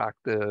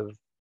unattractive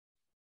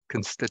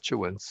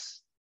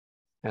constituents.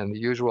 And the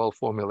usual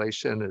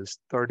formulation is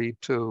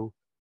 32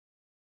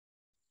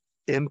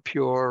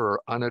 impure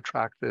or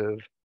unattractive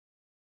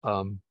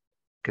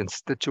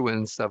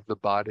constituents of the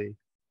body,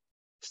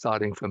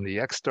 starting from the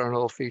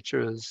external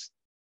features,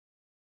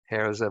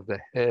 hairs of the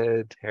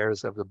head,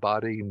 hairs of the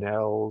body,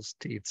 nails,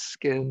 teeth,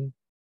 skin,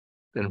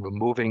 then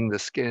removing the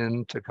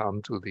skin to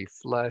come to the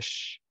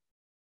flesh,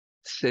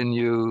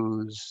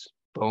 sinews,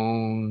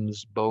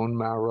 bones, bone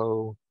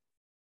marrow,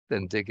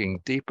 then digging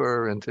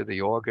deeper into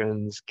the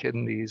organs,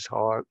 kidneys,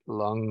 heart,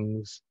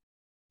 lungs,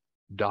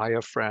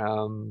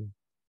 diaphragm,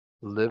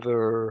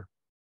 liver,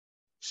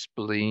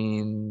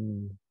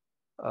 spleen,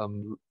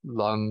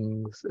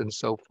 lungs, and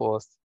so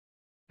forth.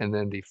 And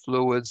then the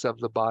fluids of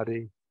the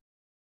body,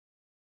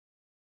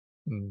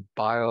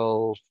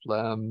 bile,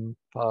 phlegm,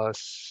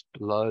 pus,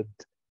 blood,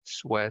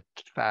 sweat,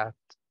 fat,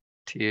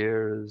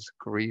 tears,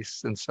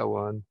 grease, and so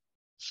on,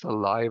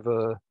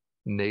 saliva,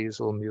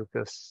 nasal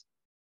mucus.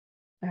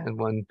 And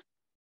one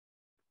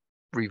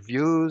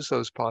reviews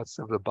those parts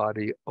of the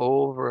body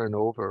over and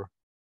over.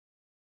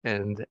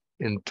 And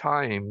in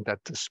time,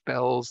 that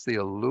dispels the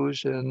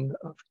illusion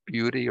of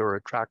beauty or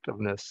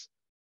attractiveness,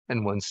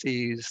 and one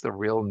sees the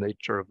real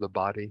nature of the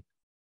body.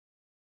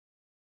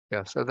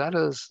 Yeah, so that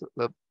is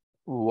the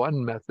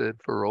one method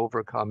for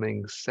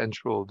overcoming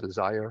sensual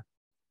desire.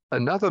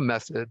 Another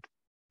method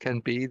can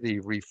be the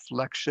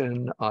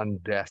reflection on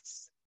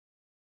death,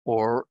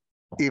 or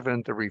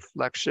even the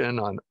reflection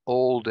on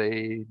old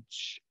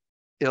age,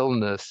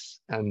 illness,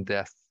 and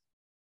death.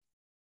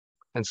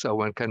 And so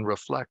one can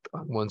reflect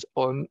on one's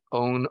own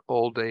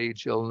old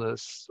age,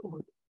 illness,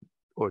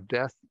 or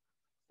death,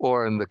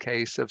 or in the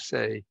case of,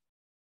 say,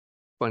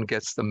 one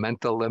gets the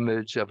mental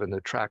image of an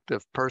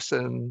attractive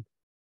person,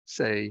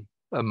 say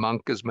a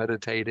monk is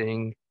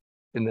meditating,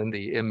 and then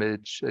the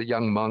image, a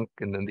young monk,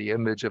 and then the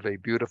image of a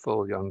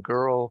beautiful young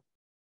girl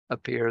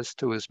appears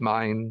to his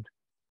mind.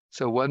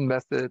 So one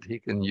method he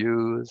can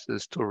use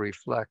is to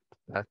reflect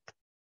that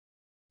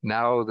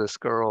now this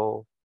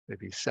girl,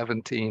 maybe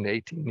 17,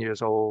 18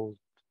 years old,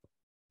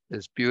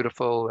 is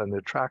beautiful and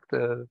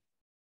attractive,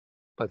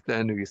 but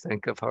then you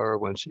think of her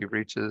when she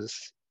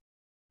reaches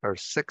her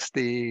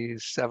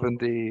 60s,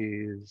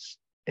 70s,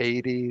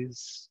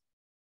 80s,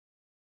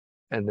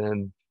 and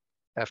then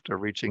after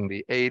reaching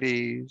the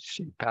 80s,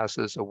 she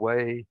passes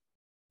away,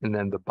 and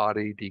then the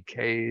body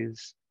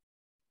decays.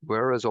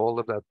 Where is all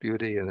of that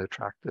beauty and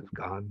attractive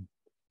gone?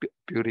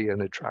 Beauty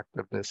and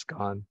attractiveness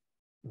gone,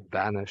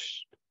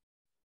 vanished,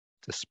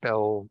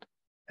 dispelled,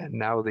 and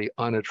now the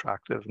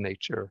unattractive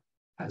nature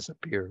has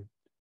appeared.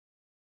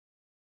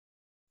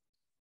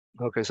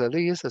 Okay, so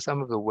these are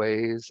some of the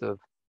ways of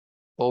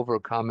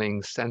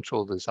overcoming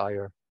sensual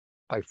desire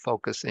by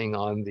focusing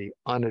on the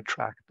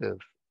unattractive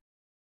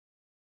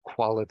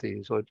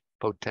qualities or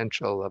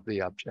potential of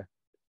the object.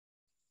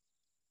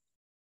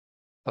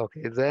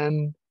 Okay,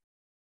 then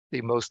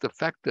the most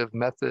effective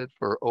method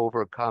for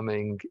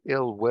overcoming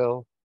ill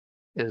will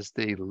is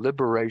the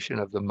liberation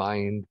of the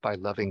mind by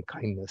loving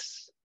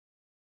kindness.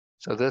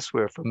 So this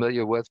we're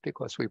familiar with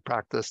because we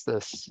practice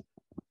this.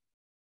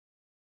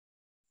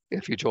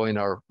 If you join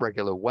our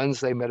regular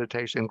Wednesday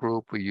meditation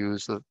group, we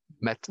use the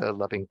metta,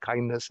 loving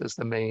kindness, as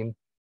the main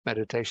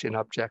meditation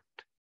object.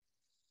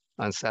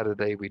 On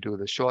Saturday, we do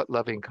the short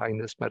loving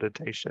kindness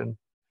meditation.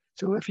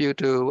 So if you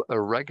do a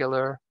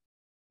regular,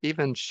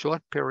 even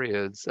short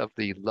periods of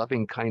the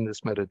loving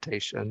kindness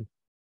meditation,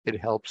 it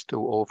helps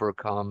to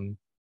overcome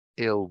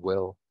ill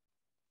will.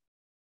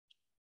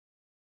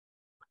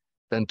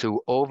 Then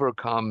to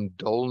overcome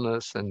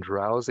dullness and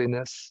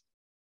drowsiness,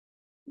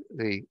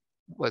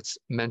 what's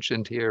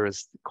mentioned here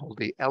is called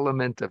the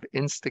element of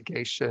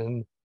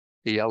instigation,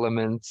 the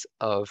element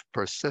of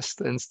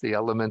persistence, the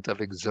element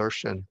of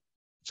exertion.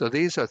 So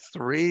these are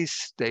three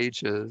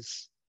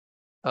stages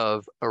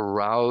of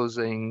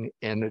arousing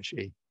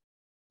energy.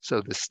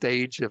 So the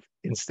stage of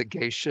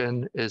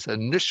instigation is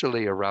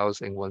initially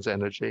arousing one's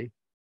energy.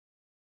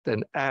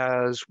 Then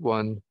as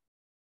one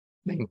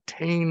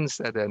maintains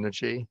that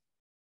energy,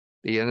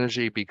 the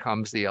energy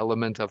becomes the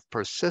element of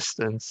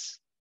persistence.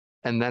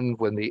 And then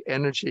when the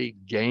energy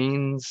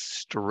gains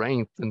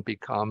strength and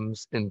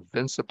becomes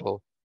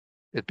invincible,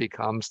 it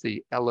becomes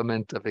the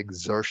element of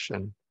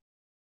exertion.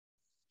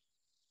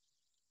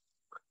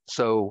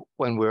 So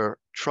when we're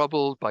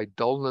troubled by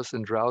dullness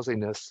and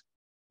drowsiness,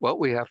 what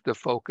we have to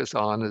focus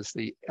on is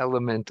the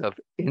element of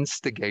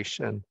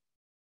instigation,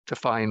 to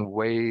find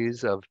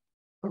ways of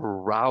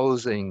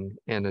arousing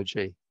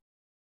energy.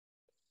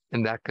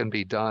 And that can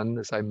be done,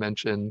 as I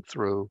mentioned,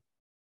 through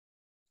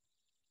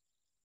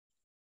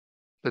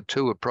the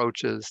two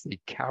approaches, the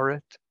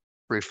carrot,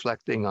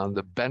 reflecting on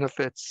the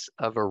benefits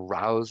of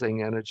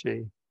arousing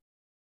energy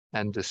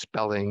and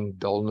dispelling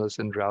dullness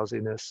and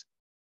drowsiness,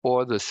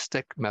 or the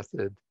stick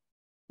method,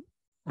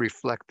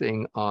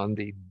 reflecting on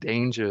the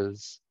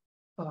dangers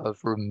of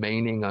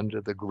remaining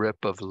under the grip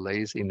of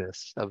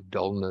laziness, of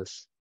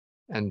dullness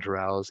and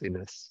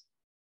drowsiness.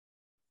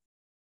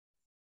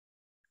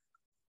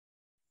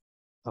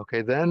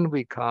 Okay, then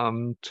we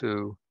come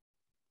to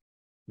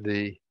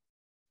the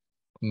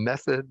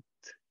method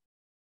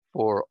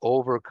for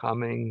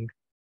overcoming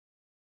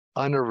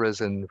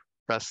unarisen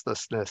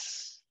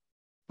restlessness,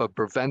 but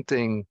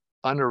preventing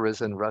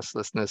unarisen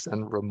restlessness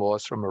and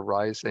remorse from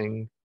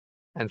arising,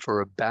 and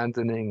for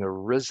abandoning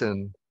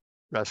arisen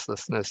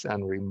restlessness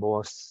and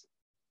remorse.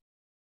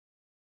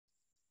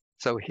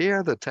 So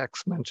here the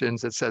text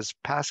mentions, it says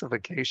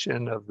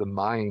pacification of the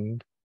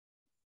mind,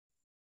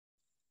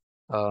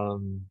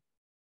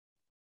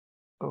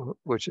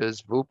 which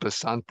is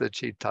vupasanta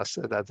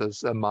cittasa, that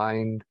is a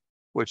mind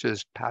which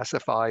is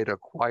pacified or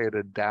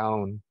quieted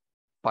down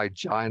by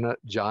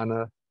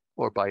jhana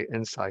or by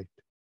insight,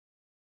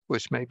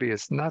 which maybe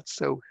is not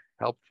so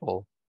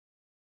helpful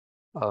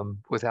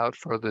without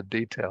further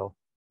detail.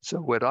 So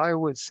what I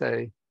would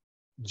say,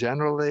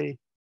 generally,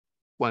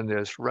 when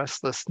there's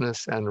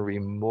restlessness and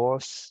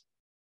remorse,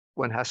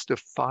 one has to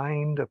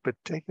find a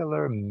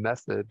particular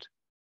method,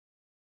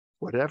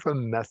 whatever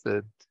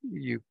method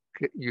you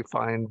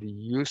find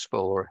useful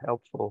or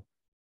helpful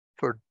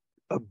for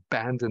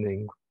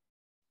abandoning,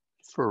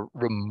 for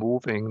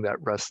removing that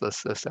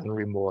restlessness and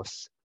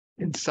remorse.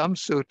 In some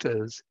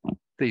suttas,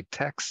 the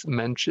texts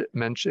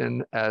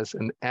mention as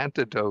an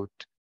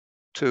antidote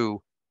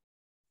to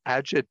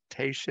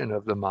agitation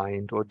of the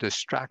mind or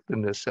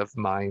distractedness of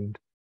mind,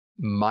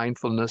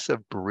 mindfulness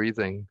of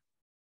breathing.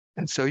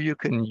 And so you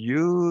can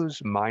use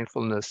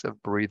mindfulness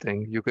of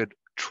breathing. You could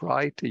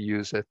try to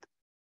use it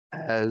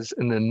as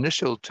an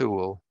initial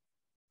tool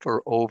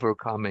for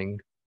overcoming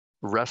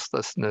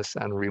restlessness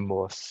and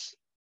remorse.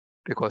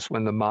 Because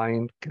when the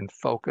mind can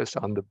focus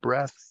on the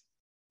breath,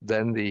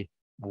 then the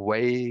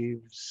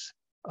waves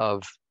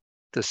of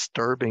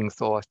disturbing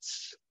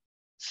thoughts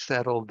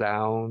settle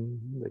down,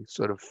 they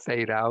sort of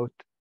fade out,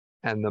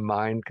 and the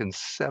mind can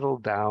settle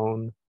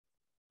down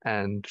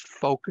and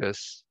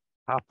focus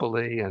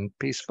happily and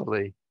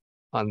peacefully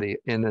on the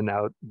in and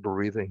out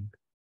breathing.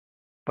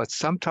 But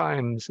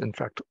sometimes, in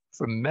fact,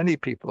 for many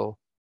people,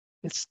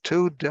 it's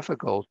too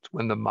difficult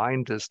when the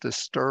mind is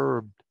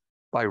disturbed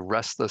by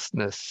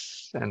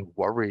restlessness and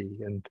worry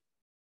and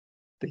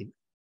the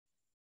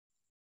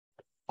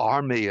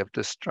army of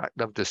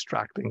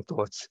distracting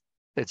thoughts.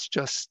 It's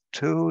just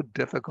too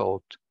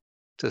difficult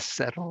to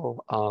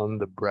settle on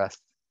the breath.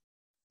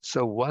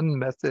 So one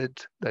method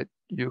that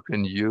you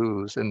can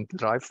use, and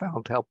that I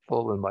found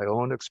helpful in my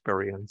own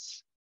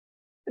experience,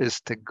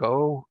 is to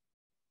go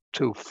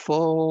to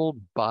full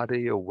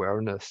body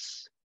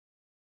awareness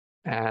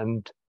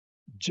and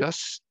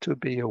just to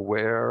be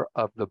aware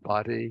of the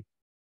body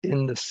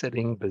in the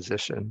sitting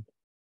position,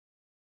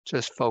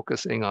 just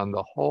focusing on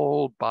the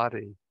whole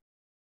body.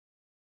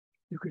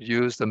 You could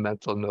use the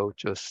mental note,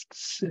 just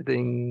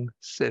sitting,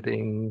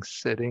 sitting,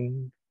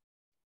 sitting.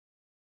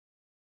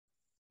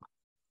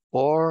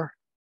 Or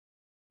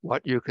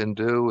what you can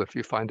do if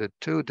you find it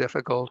too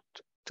difficult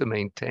to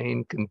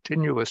maintain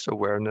continuous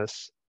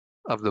awareness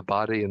of the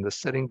body in the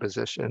sitting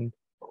position,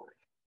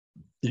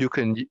 you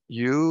can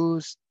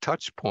use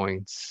touch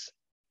points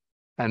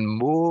and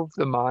move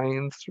the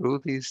mind through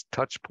these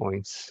touch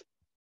points.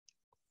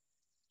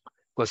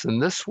 Because in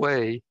this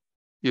way,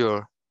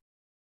 you're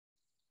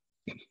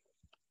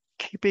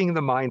keeping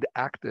the mind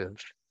active.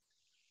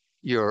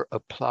 You're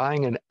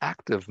applying an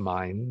active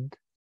mind,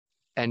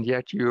 and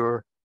yet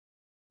you're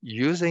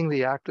using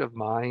the active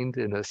mind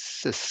in a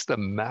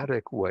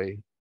systematic way.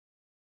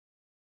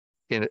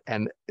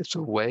 And it's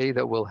a way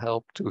that will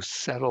help to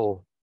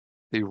settle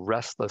the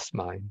restless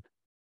mind.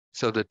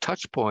 So the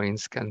touch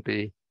points can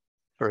be,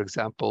 for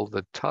example,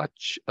 the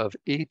touch of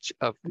each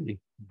of the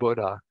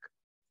buttocks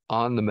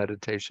on the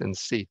meditation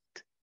seat.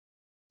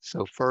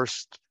 So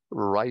first,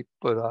 right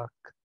buttock,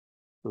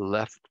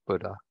 left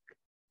buttock.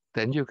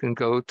 Then you can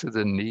go to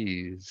the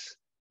knees,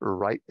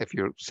 right, if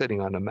you're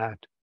sitting on a mat,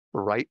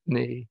 right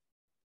knee,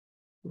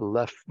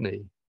 left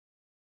knee.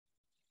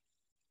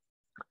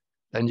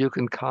 Then you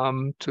can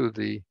come to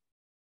the,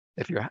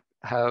 if you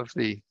have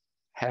the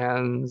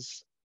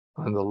hands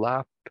on the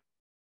lap,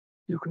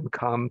 you can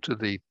come to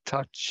the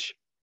touch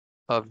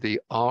of the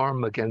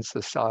arm against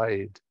the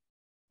side,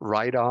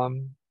 right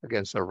arm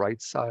against the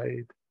right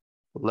side,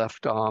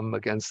 left arm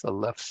against the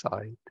left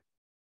side.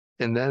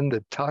 And then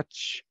the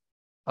touch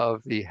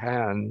of the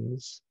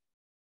hands,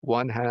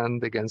 one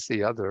hand against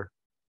the other,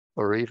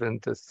 or even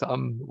the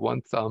thumb,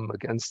 one thumb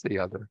against the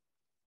other.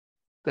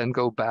 Then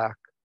go back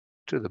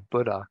to the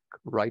buttock,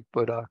 right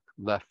buttock,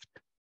 left,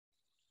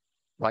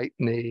 right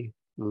knee,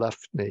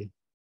 left knee.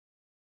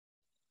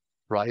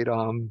 right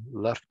arm,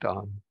 left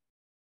arm,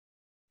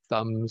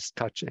 thumbs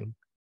touching,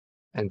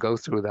 and go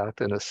through that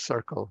in a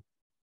circle.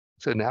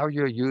 So now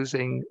you're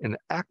using an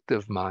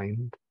active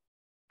mind,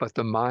 but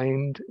the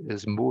mind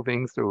is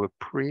moving through a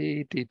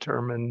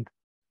predetermined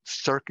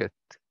circuit.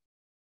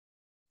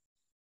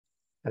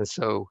 And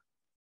so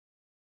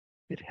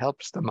it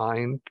helps the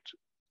mind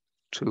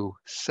to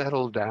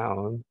settle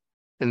down.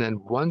 And then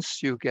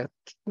once you get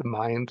the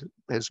mind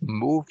has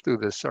moved through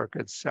the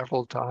circuit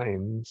several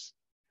times,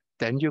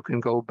 then you can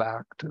go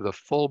back to the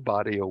full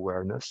body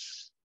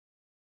awareness.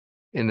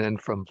 And then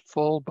from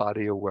full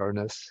body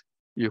awareness,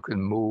 you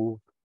can move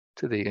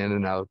to the in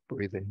and out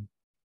breathing.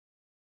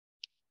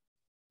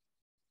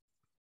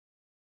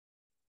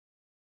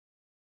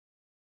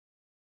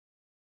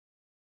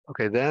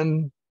 Okay,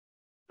 then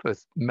for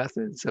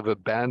methods of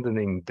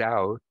abandoning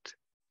doubt,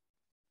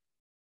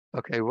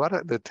 okay,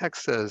 what the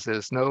text says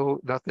is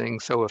nothing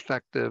so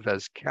effective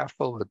as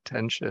careful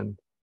attention.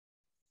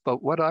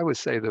 But what I would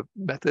say, the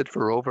method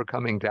for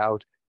overcoming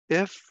doubt,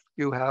 if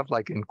you have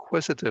like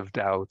inquisitive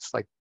doubts,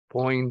 like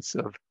points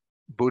of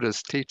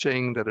Buddha's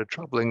teaching that are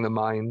troubling the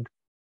mind,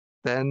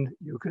 then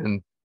you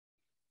can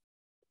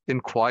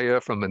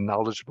inquire from a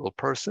knowledgeable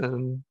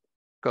person,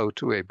 go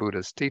to a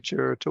Buddhist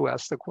teacher to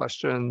ask the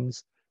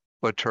questions,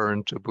 or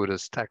turn to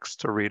Buddhist texts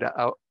to read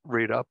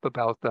up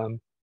about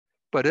them.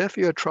 But if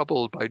you're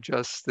troubled by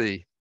just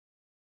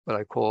what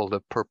I call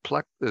the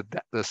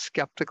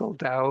skeptical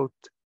doubt,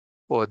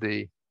 or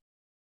the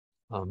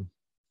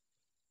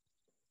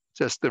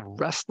just the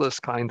restless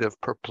kind of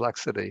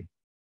perplexity,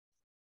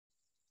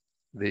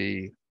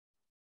 the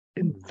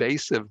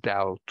invasive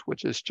doubt,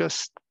 which is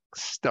just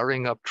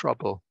stirring up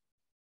trouble,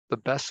 the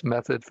best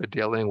method for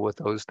dealing with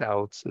those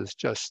doubts is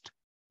just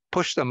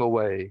push them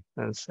away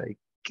and say,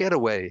 get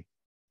away.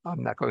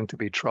 I'm not going to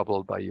be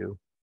troubled by you.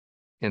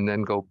 And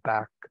then go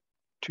back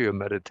to your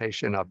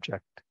meditation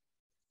object.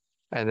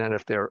 And then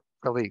if they're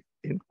really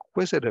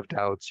inquisitive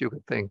doubts, you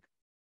could think,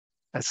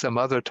 at some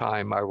other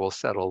time I will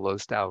settle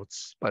those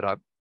doubts, but I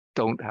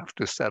don't have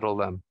to settle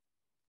them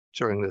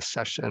during this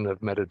session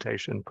of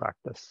meditation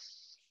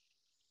practice.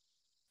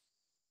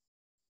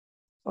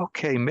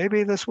 Okay,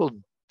 maybe this will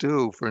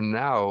do for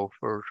now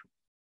for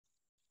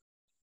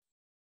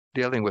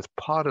dealing with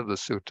part of the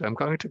sutta. I'm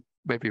going to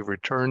maybe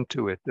return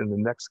to it in the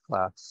next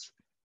class,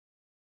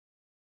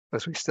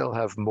 because we still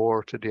have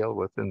more to deal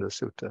with in the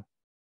sutta.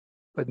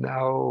 But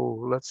now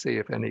let's see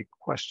if any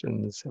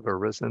questions have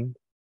arisen.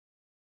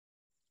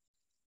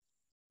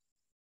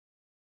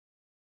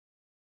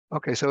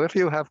 Okay, so if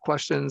you have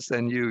questions,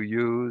 then you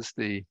use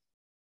the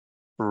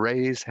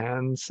raise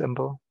hand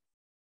symbol.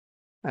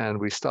 And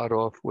we start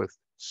off with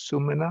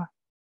Sumina.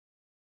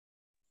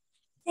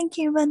 Thank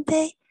you,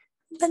 Bante.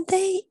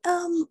 Bante,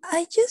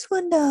 I just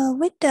wonder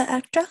with the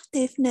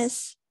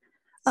attractiveness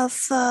of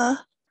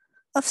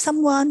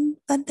someone,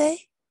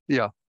 Bante.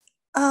 Yeah.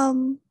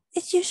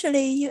 It's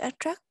usually you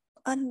attract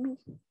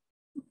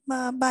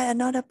by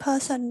another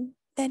person.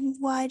 Then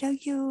why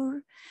don't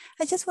you?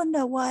 I just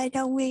wonder why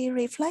don't we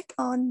reflect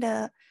on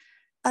the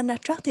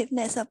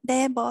unattractiveness of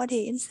their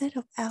body instead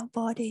of our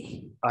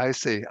body? I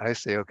see.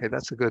 Okay,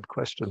 that's a good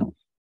question.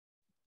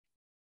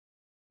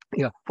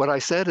 Yeah, what I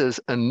said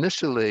is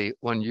initially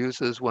one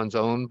uses one's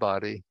own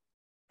body,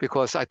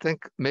 because I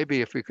think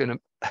maybe if we can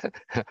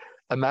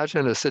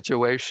imagine a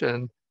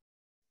situation,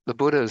 the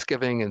Buddha is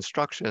giving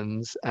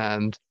instructions,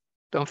 and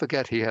don't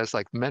forget he has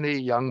like many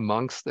young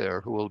monks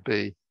there who will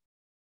be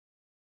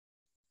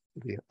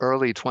the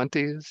early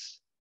 20s.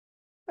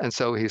 And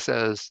so he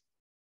says,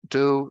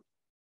 do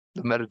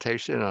the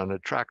meditation on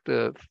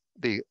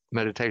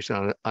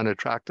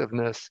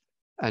unattractiveness,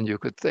 and you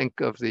could think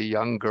of the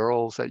young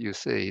girls that you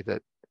see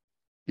that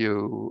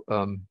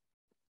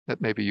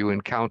maybe you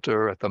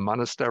encounter at the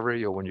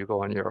monastery or when you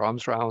go on your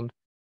alms round.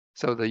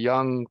 So the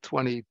young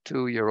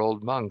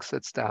 22-year-old monk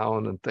sits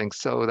down and thinks,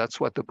 so that's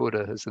what the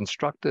Buddha has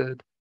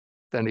instructed.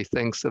 Then he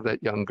thinks of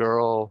that young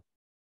girl,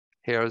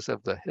 hairs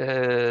of the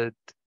head,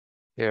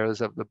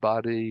 hairs of the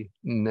body,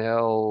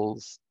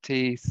 nails,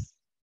 teeth.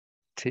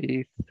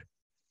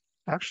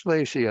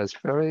 Actually, she has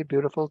very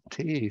beautiful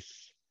teeth.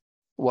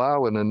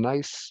 Wow, and a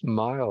nice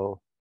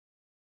smile.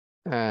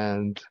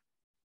 And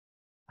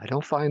I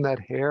don't find that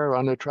hair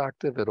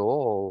unattractive at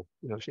all.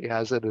 You know, she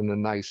has it in a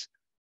nice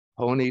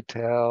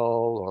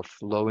ponytail or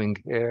flowing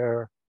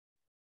hair.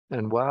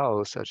 And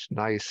wow, such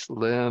nice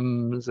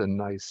limbs and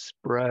nice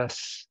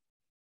breasts.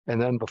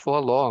 And then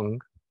before long,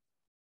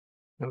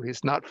 you know,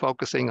 he's not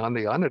focusing on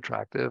the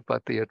unattractive,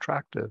 but the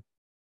attractive.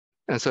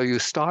 And so you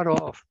start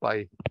off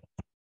by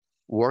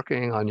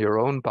working on your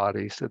own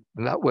body. So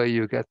that way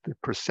you get the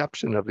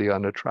perception of the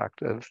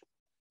unattractive.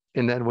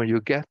 And then when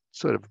you get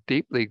sort of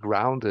deeply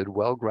grounded,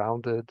 well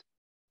grounded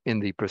in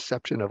the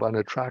perception of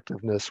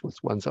unattractiveness with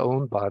one's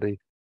own body,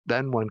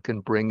 then one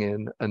can bring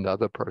in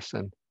another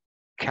person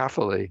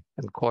carefully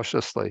and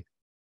cautiously.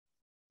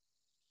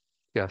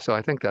 Yeah, so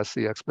I think that's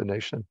the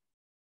explanation.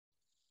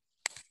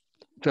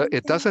 So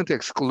it doesn't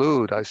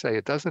exclude, I say,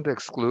 it doesn't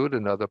exclude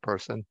another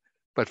person,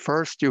 but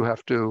first you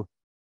have to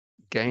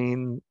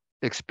gain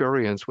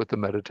experience with the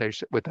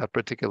meditation, with that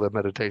particular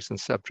meditation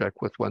subject,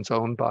 with one's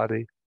own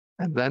body,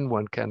 and then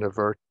one can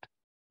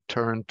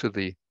turn to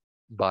the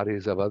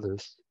bodies of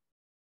others.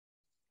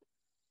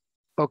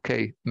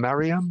 Okay,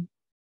 Mariam.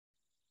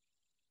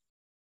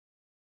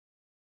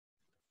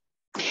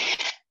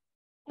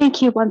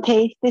 Thank you,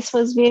 Bhante. This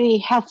was very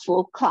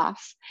helpful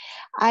class.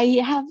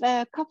 I have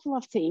a couple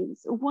of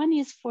things. One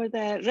is for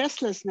the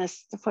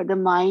restlessness for the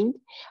mind.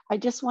 I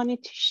just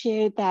wanted to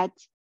share that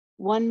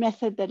one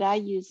method that I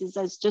use is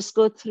I just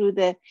go through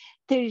the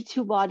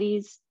 32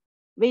 bodies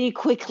very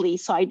quickly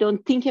so I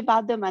don't think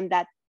about them, and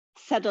that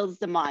settles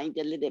the mind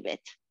a little bit.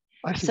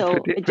 I see. So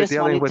I just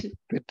wanted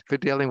for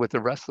dealing with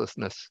the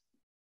restlessness.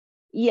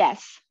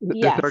 Yes, The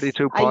yes.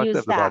 32 I parts use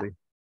of the that. body.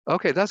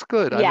 Okay, that's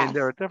good. I mean, Yes.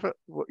 there are different,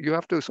 you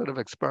have to sort of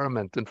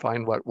experiment and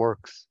find what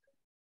works.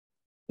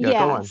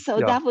 Yeah, go on. So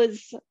that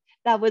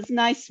was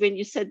nice when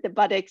you said the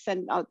buttocks,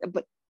 and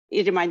but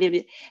it reminded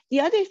me. The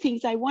other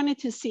things I wanted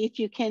to see if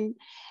you can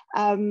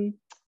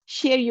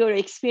share your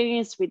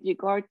experience with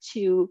regard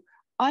to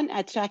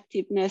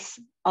unattractiveness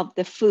of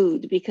the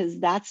food, because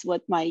that's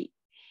what my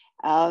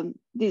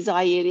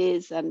desire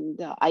is, and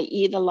I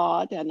eat a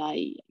lot and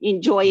I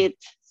enjoy it.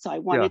 So I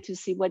wanted to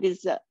see what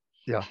is the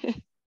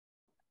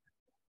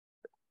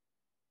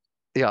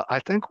Yeah, I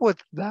think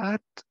with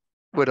that,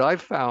 what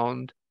I've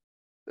found,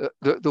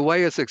 the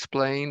way it's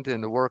explained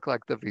in a work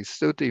like the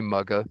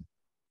Visuddhimagga,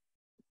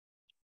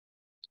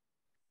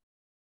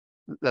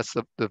 that's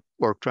the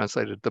work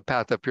translated, The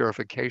Path of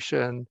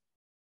Purification.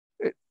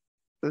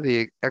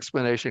 The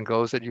explanation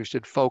goes that you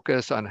should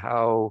focus on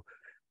how,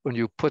 when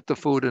you put the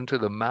food into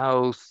the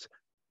mouth,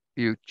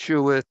 you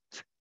chew it,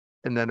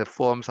 and then it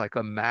forms like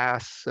a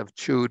mass of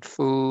chewed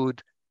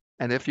food.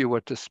 And if you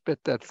were to spit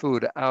that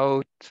food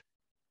out,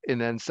 and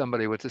then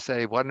somebody were to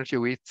say, why don't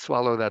you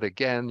swallow that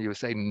again? You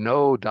say,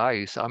 no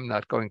dice, I'm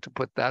not going to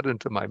put that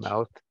into my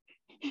mouth.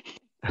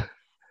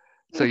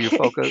 So you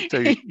focus, so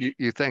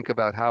you think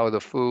about how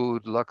the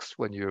food looks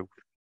when you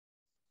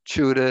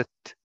chewed it,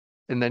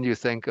 and then you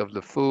think of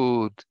the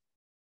food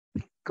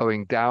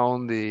going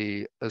down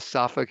the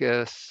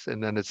esophagus,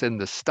 and then it's in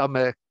the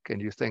stomach,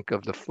 and you think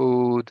of the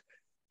food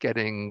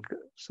getting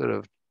sort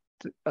of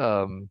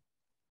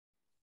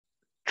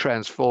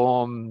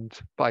transformed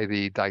by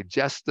the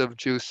digestive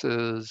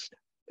juices,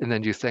 and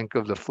then you think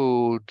of the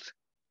food,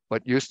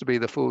 what used to be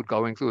the food,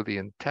 going through the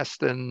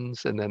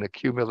intestines and then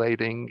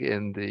accumulating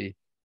in the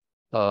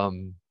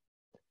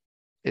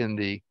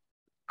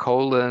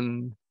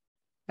colon,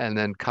 and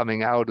then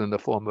coming out in the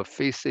form of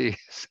feces.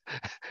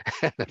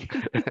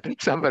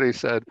 Somebody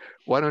said,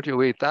 why don't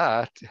you eat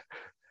that?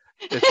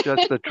 It's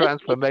just the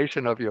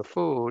transformation of your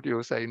food.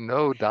 You say,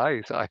 no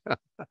dice.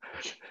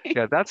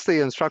 Yeah, that's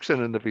the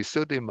instruction in the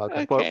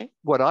Visuddhimagga. But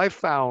what I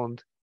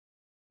found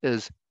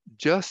is,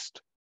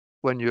 just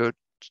when you're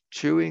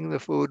chewing the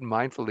food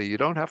mindfully, you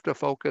don't have to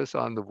focus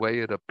on the way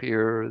it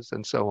appears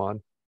and so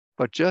on,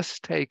 but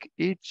just take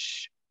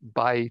each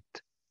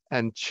bite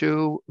and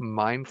chew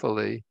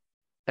mindfully.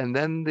 And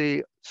then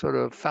the sort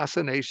of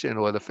fascination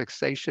or the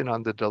fixation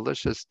on the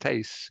delicious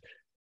taste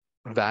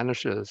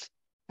vanishes,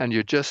 and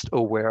you're just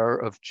aware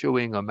of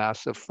chewing a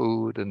mass of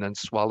food and then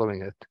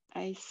swallowing it.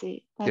 I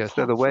see. Yeah,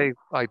 so the way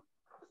I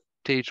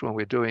teach when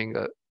we're doing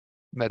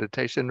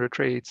meditation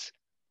retreats,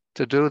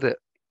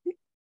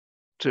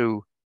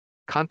 to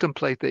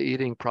contemplate the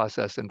eating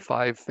process in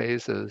 5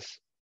 phases: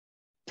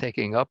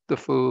 taking up the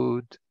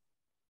food,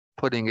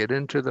 putting it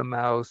into the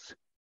mouth,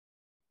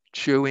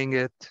 chewing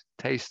it,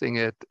 tasting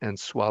it, and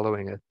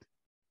swallowing it.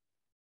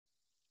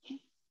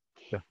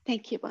 Yeah.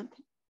 Thank you,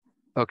 Bhante.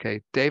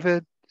 Okay,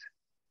 David?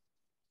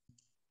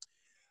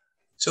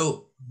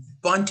 So,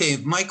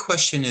 Bhante, my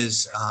question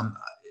is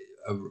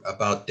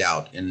about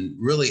doubt. And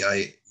really,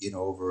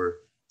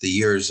 over the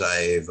years,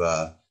 I've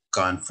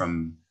gone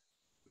from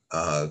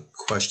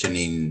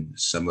questioning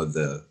some of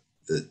the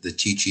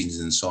teachings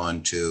and so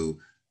on to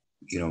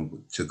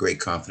great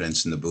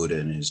confidence in the Buddha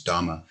and his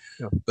Dhamma.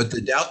 Yeah. But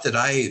the doubt that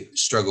I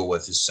struggle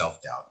with is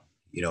self-doubt,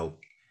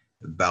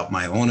 about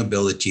my own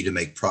ability to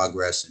make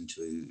progress and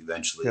to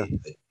eventually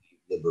achieve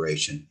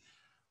liberation.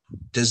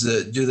 Do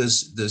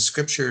the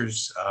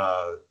scriptures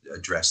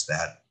address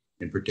that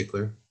in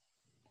particular?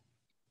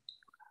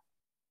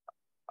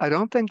 I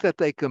don't think that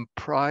they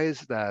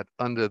comprise that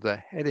under the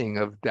heading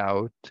of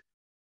doubt,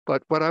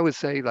 but what I would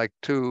say, like,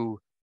 to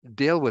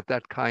deal with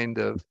that kind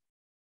of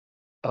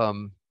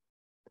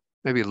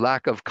maybe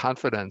lack of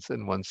confidence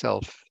in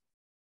oneself.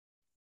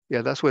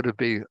 Yeah, that's what it'd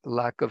be,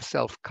 lack of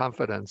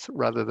self-confidence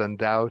rather than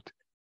doubt.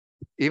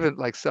 Even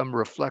like some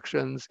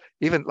reflections,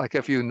 even like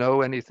if you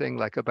know anything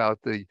like about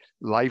the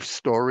life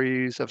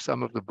stories of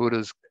some of the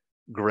Buddha's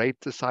great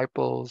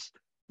disciples,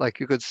 like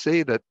you could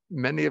see that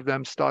many of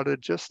them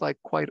started just like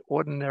quite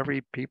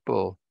ordinary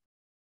people,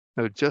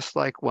 just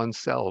like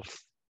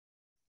oneself.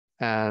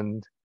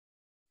 And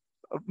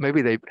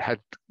maybe they had,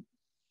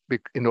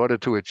 in order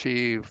to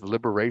achieve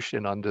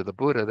liberation under the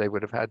Buddha, they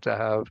would have had to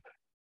have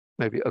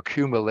maybe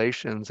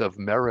accumulations of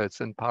merits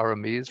and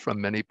paramis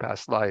from many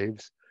past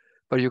lives.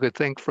 Or you could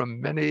think from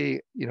many,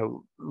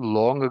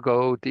 long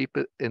ago, deep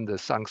in the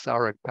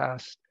samsaric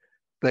past,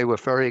 they were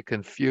very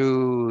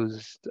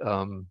confused,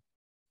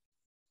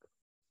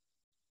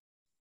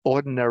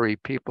 ordinary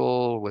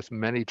people with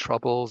many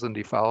troubles and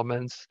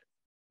defilements.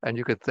 And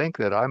you could think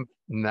that I'm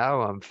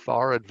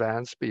far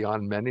advanced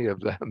beyond many of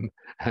them.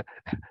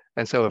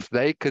 And so if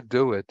they could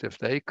do it, if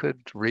they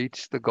could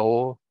reach the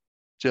goal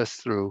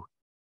just through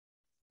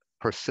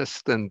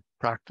persistent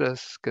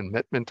practice,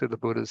 commitment to the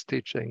Buddha's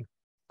teaching,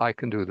 I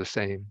can do the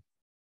same,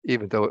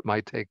 even though it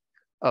might take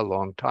a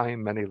long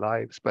time, many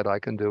lives, but I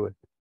can do it.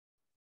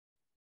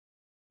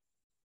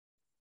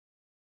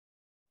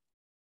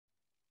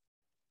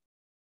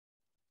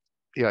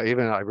 Yeah,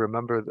 even I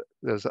remember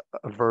there's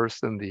a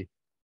verse in the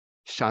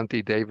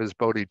Shanti Deva's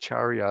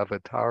Bodhicharya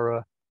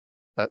Avatara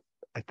that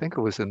I think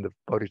it was in the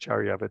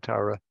Bodhicharya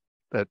Avatara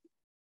that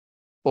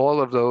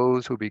all of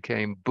those who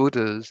became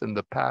Buddhas in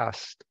the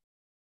past,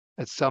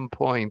 at some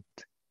point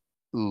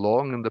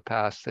long in the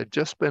past, had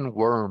just been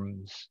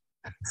worms.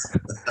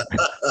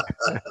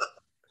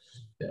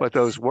 But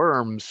those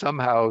worms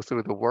somehow,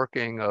 through the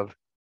working of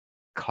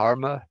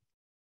karma,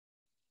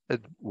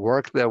 had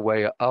worked their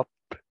way up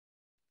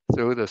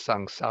through the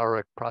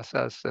samsaric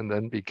process and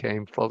then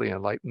became fully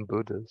enlightened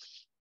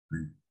Buddhas.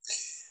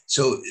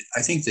 So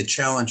I think the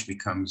challenge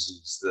becomes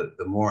is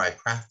the more I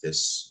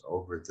practice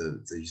over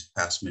these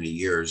past many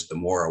years, the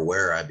more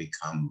aware I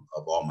become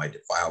of all my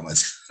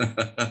defilements.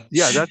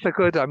 Yeah, that's a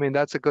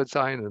good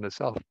sign in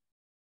itself.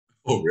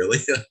 Oh, really?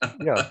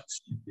 Yeah.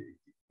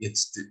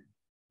 It's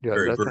Yeah,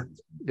 very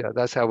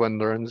that's how one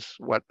learns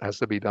what has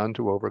to be done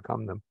to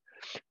overcome them.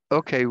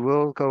 Okay,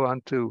 we'll go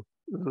on to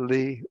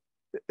Li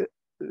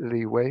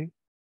Wei.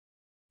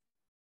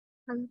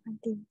 Thank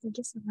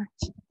you so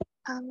much.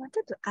 I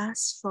wanted to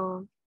ask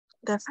for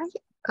the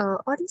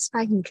all these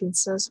 5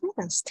 hindrances, where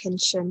does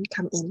tension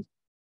come in?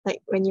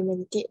 Like when you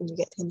meditate and you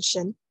get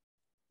tension,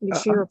 you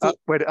feel a bit.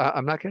 Wait,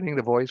 I'm not getting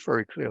the voice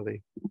very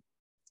clearly.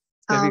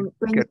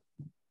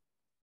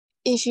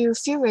 If you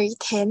feel very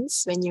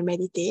tense when you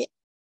meditate.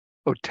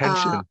 Oh,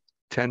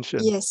 tension.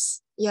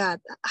 Yes, yeah.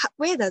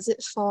 Where does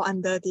it fall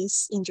under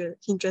these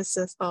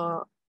hindrances,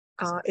 or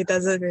it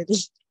doesn't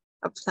really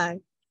apply?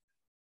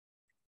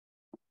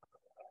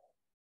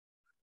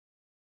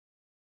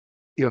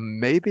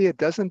 Maybe it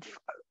doesn't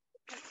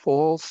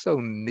fall so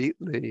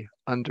neatly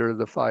under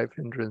the 5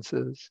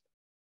 hindrances.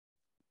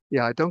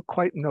 Yeah, I don't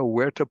quite know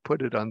where to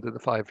put it under the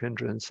 5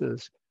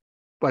 hindrances.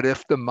 But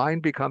if the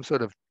mind becomes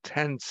sort of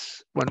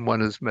tense when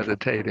one is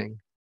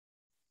meditating,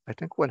 I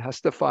think one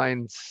has to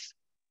find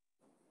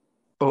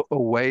a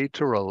way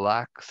to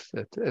relax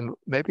it. And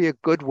maybe a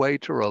good way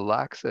to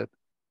relax it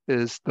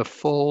is the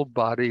full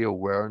body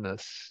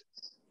awareness.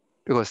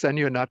 Because then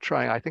you're not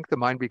trying, I think the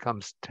mind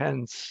becomes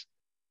tense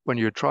when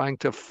you're trying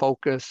to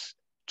focus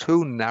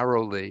too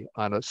narrowly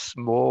on a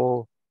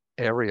small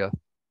area.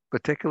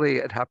 Particularly,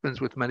 it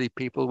happens with many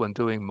people when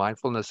doing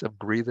mindfulness of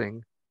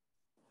breathing,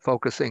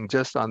 focusing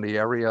just on the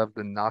area of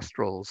the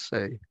nostrils,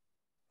 say.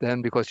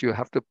 Then because you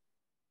have to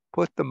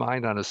put the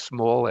mind on a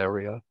small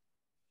area.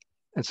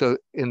 And so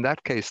in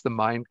that case, the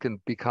mind can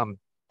become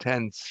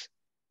tense.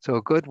 So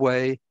a good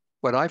way,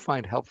 what I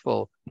find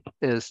helpful,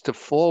 is to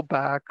fall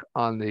back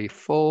on the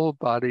full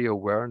body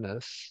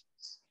awareness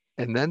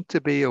and then to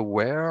be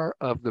aware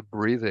of the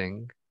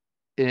breathing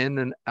in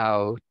and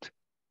out,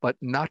 but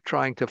not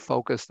trying to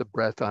focus the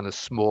breath on a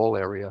small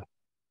area,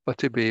 but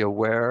to be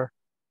aware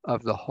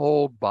of the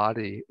whole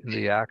body in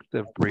the act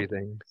of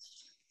breathing.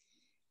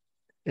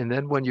 And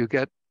then when you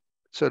get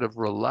sort of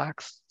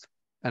relaxed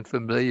and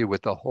familiar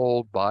with the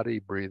whole body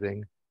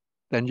breathing,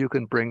 then you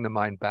can bring the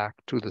mind back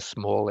to the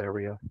small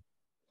area.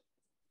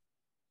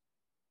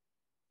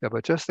 Yeah,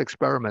 but just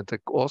experiment.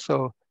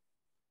 Also,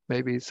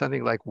 maybe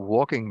something like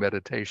walking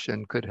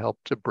meditation could help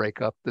to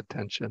break up the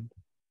tension.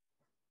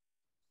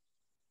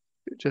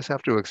 You just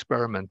have to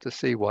experiment to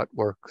see what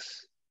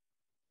works.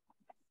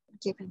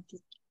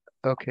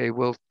 Okay,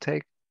 we'll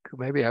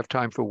maybe I have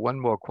time for one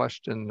more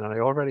question, and I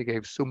already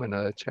gave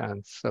Sumana a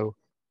chance. So,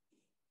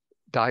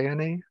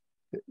 Dayani?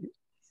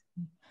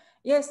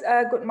 Yes,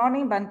 good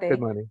morning, Bante. Good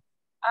morning.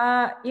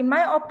 In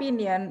my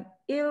opinion,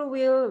 ill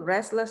will,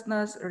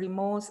 restlessness,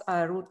 remorse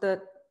are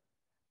rooted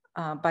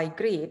by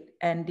greed,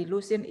 and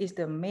delusion is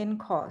the main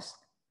cause.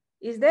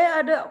 Is there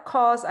other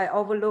cause I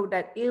overlooked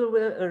that ill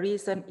will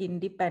arisen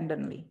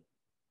independently?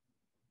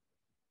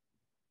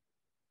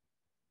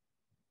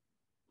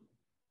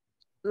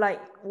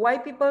 Like why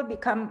people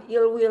become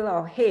ill will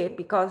or hate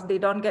because they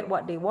don't get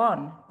what they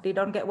want, they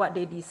don't get what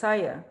they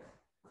desire,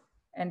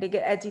 and they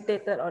get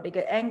agitated or they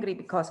get angry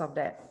because of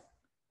that.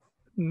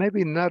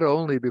 Maybe not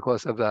only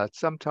because of that.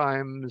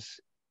 Sometimes,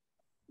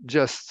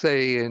 just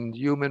say in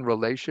human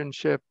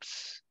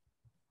relationships,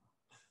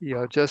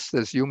 just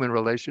as human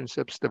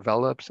relationships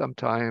develop,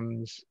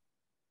 sometimes,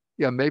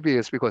 maybe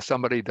it's because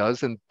somebody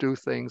doesn't do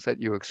things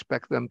that you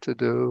expect them to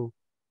do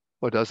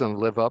or doesn't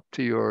live up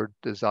to your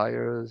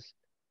desires.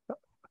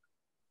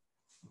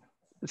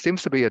 It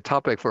seems to be a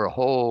topic for a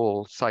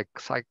whole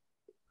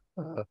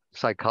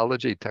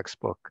psychology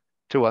textbook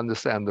to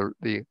understand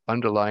the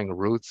underlying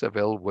roots of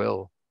ill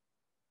will.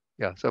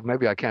 Yeah, so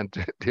maybe I can't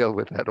deal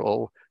with that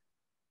all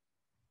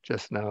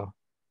just now.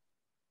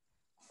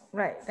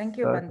 Right. Thank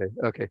you, Bhante.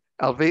 Okay.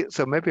 Alvina,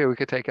 so maybe we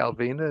could take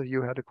Alvina.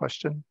 You had a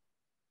question?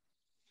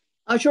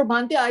 Sure,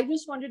 Bhante, I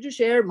just wanted to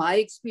share my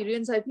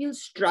experience. I feel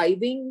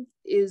striving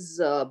is,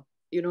 a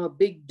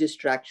big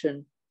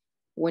distraction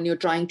when you're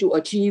trying to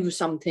achieve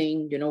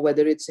something,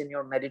 whether it's in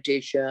your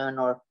meditation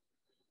or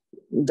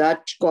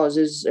that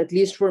causes, at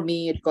least for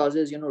me, it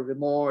causes,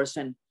 remorse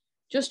and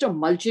just a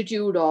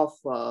multitude of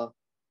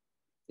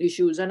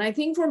issues. And I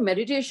think for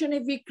meditation,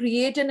 if we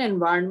create an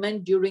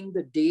environment during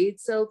the day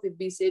itself, if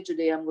we say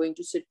today I'm going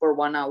to sit for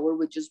 1 hour,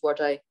 which is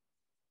what I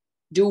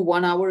do,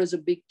 1 hour is a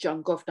big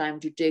chunk of time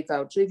to take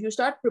out. So if you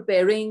start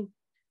preparing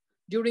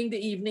during the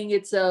evening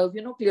itself,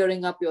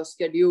 clearing up your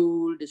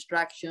schedule,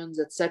 distractions,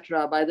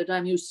 etc., by the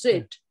time you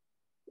sit,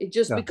 it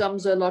just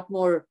becomes a lot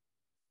more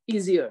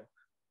easier.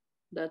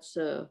 That's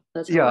how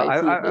I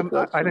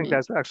feel. I think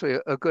that's actually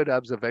a good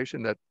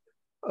observation, that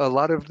a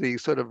lot of the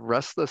sort of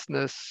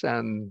restlessness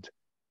and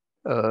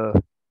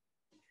the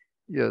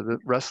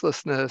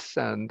restlessness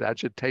and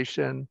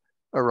agitation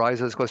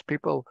arises because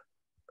people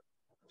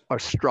are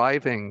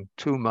striving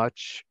too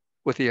much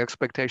with the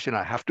expectation,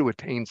 I have to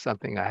attain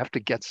something, I have to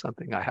get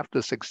something, I have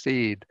to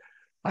succeed,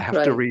 I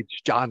have to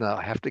reach jhana,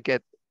 I have to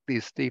get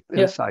these deep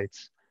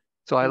insights.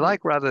 So I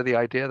like rather the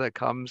idea that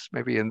comes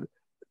maybe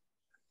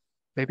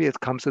it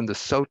comes in the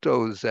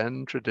Soto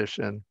Zen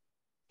tradition,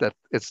 that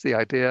it's the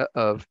idea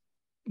of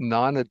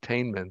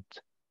non-attainment.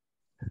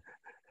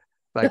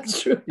 Like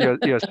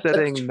you're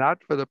sitting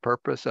not for the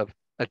purpose of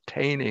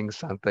attaining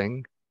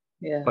something,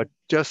 but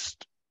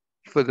just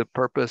for the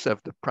purpose of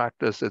the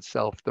practice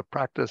itself. The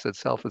practice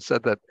itself is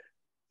said that,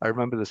 I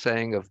remember the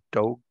saying of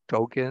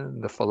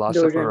Dogen, the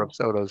philosopher of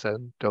Soto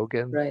Zen,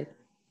 Dogen. Right.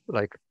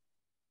 Like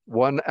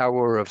 1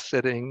 hour of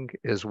sitting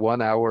is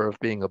 1 hour of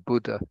being a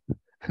Buddha.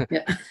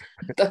 Yeah,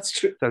 that's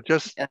true. So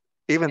just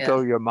even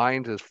though your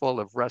mind is full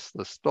of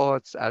restless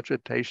thoughts,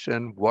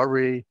 agitation,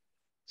 worry,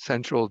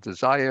 sensual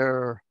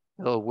desire,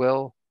 ill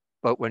will,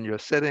 but when you're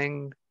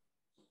sitting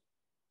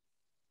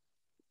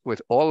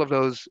with all of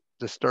those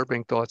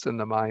disturbing thoughts in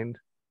the mind,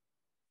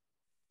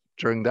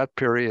 during that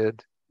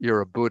period,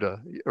 you're a Buddha.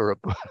 You're a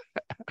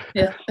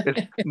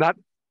It's not,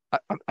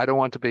 I don't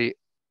want to be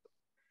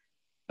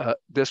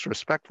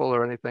disrespectful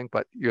or anything,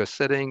 but you're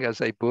sitting as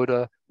a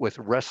Buddha with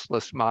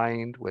restless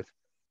mind, with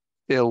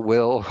ill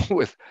will,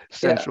 with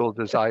sensual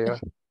desire.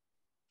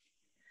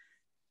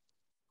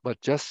 But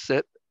just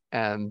sit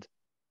and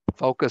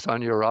focus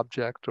on your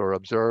object or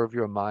observe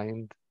your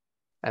mind,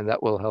 and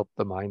that will help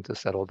the mind to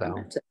settle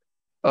down.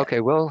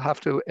 Okay, we'll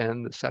have to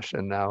end the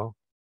session now.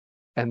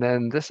 And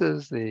then this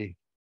is the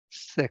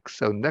 6th.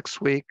 So next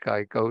week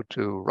I go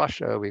to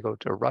Russia. We go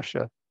to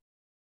Russia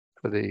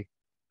for the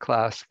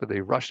class for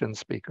the Russian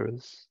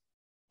speakers.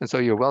 And so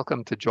you're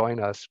welcome to join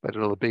us, but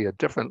it'll be a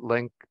different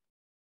link.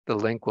 The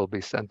link will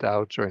be sent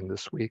out during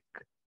this week.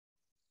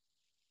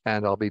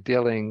 And I'll be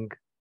dealing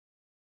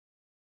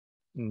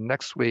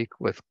next week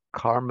with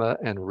karma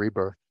and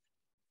rebirth.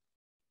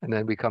 And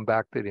then we come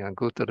back to the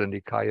Anguttara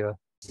Nikaya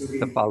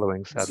the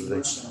following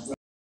Saturday.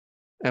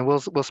 And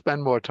we'll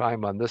spend more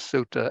time on this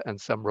sutta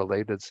and some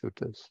related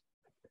suttas.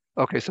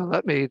 Okay, so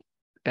let me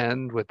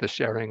end with the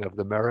sharing of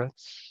the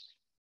merits.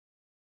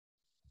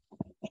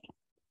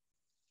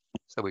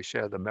 So we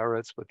share the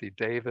merits with the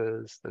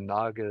devas, the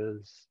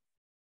nagas,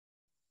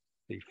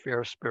 the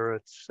fair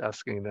spirits,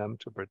 asking them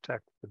to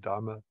protect the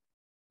Dharma,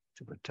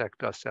 to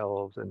protect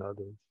ourselves and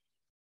others.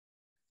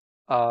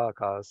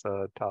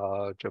 Akasa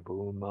ta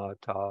jabuma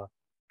ta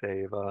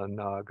deva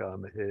naga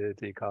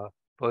mahidika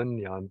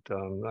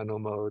punyantang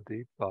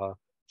anumodipa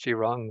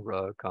chirang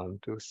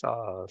kantu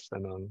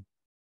sasanam.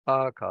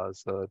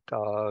 Akasa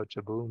ta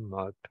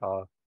jabuma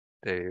ta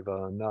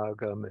deva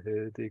naga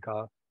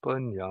mahidika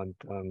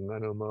punyantang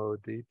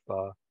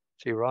anumodipa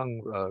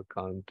chirang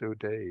kantu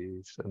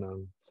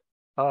desanam.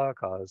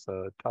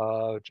 Akasa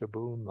ta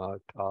jabuma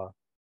ta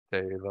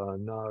deva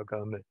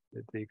naga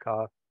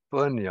mahidika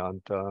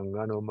punyantang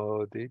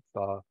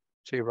anumodipa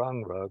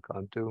chirang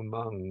kantu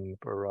mang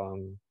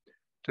parang.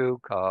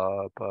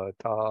 Dukkha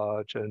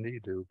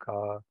patachani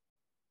dukkha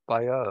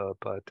baya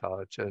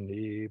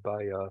patachani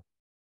baya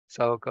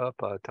soka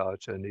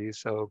patachani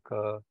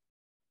soka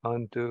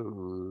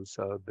antu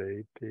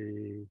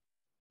sabepi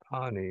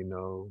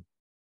panino.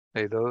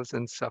 May those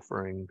in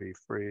suffering be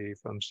free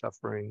from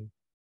suffering.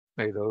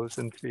 May those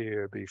in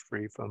fear be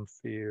free from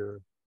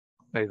fear.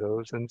 May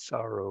those in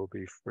sorrow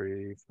be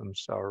free from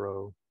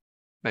sorrow.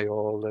 May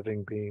all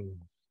living beings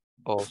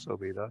also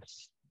be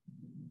thus.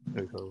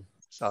 There we go.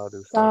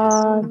 Sadhu,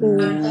 sadhu.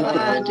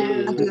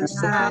 Sadhu.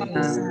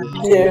 Sadhu.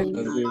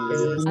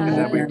 Sadhu. And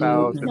then we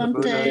bow to the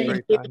Buddha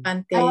 3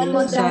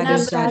 times. Sadhu,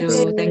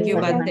 sadhu. Thank you, Thank you,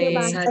 Bhante.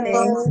 Bhante.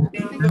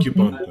 Thank you,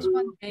 Bhante.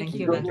 Thank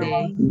you, Bhante.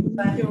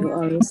 You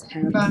always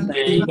have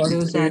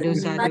Sadhu, sadhu,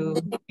 sadhu.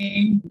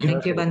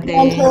 Thank you, Bhante.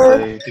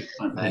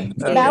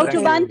 Bow to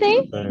Bhante.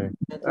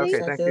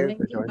 Okay, thank you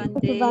for joining.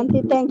 To Bhante.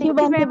 Thank you,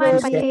 Bhante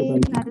Bodhi.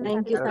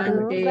 Thank you,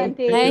 Okay.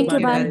 Bhante. Thank you,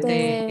 Bhante.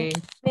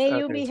 Bhante. May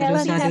you Okay. be Sadhu,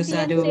 healthy, sadhu, happy, and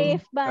sadhu.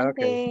 safe, Bhante.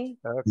 Okay.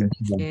 Okay.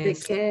 Take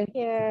Yes. care.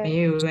 Here. May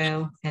you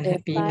well and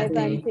happy, Bye, Bhante.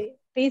 Bhante.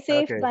 Be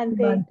safe, Okay.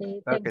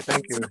 Bhante. Okay,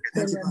 thank you.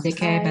 Take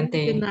care, Bye.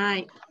 Bhante. Good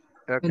night.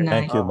 Okay.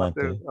 Thank you, I'll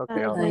do, Bhante. okay,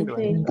 Bye, I'll do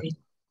Bhante. it.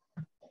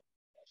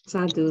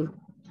 Sadhu.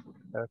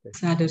 Okay.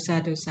 Sadhu,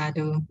 sadhu,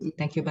 sadhu.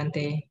 Thank you,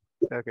 Bhante.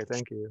 Okay,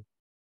 thank you.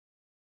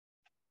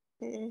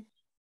 Okay.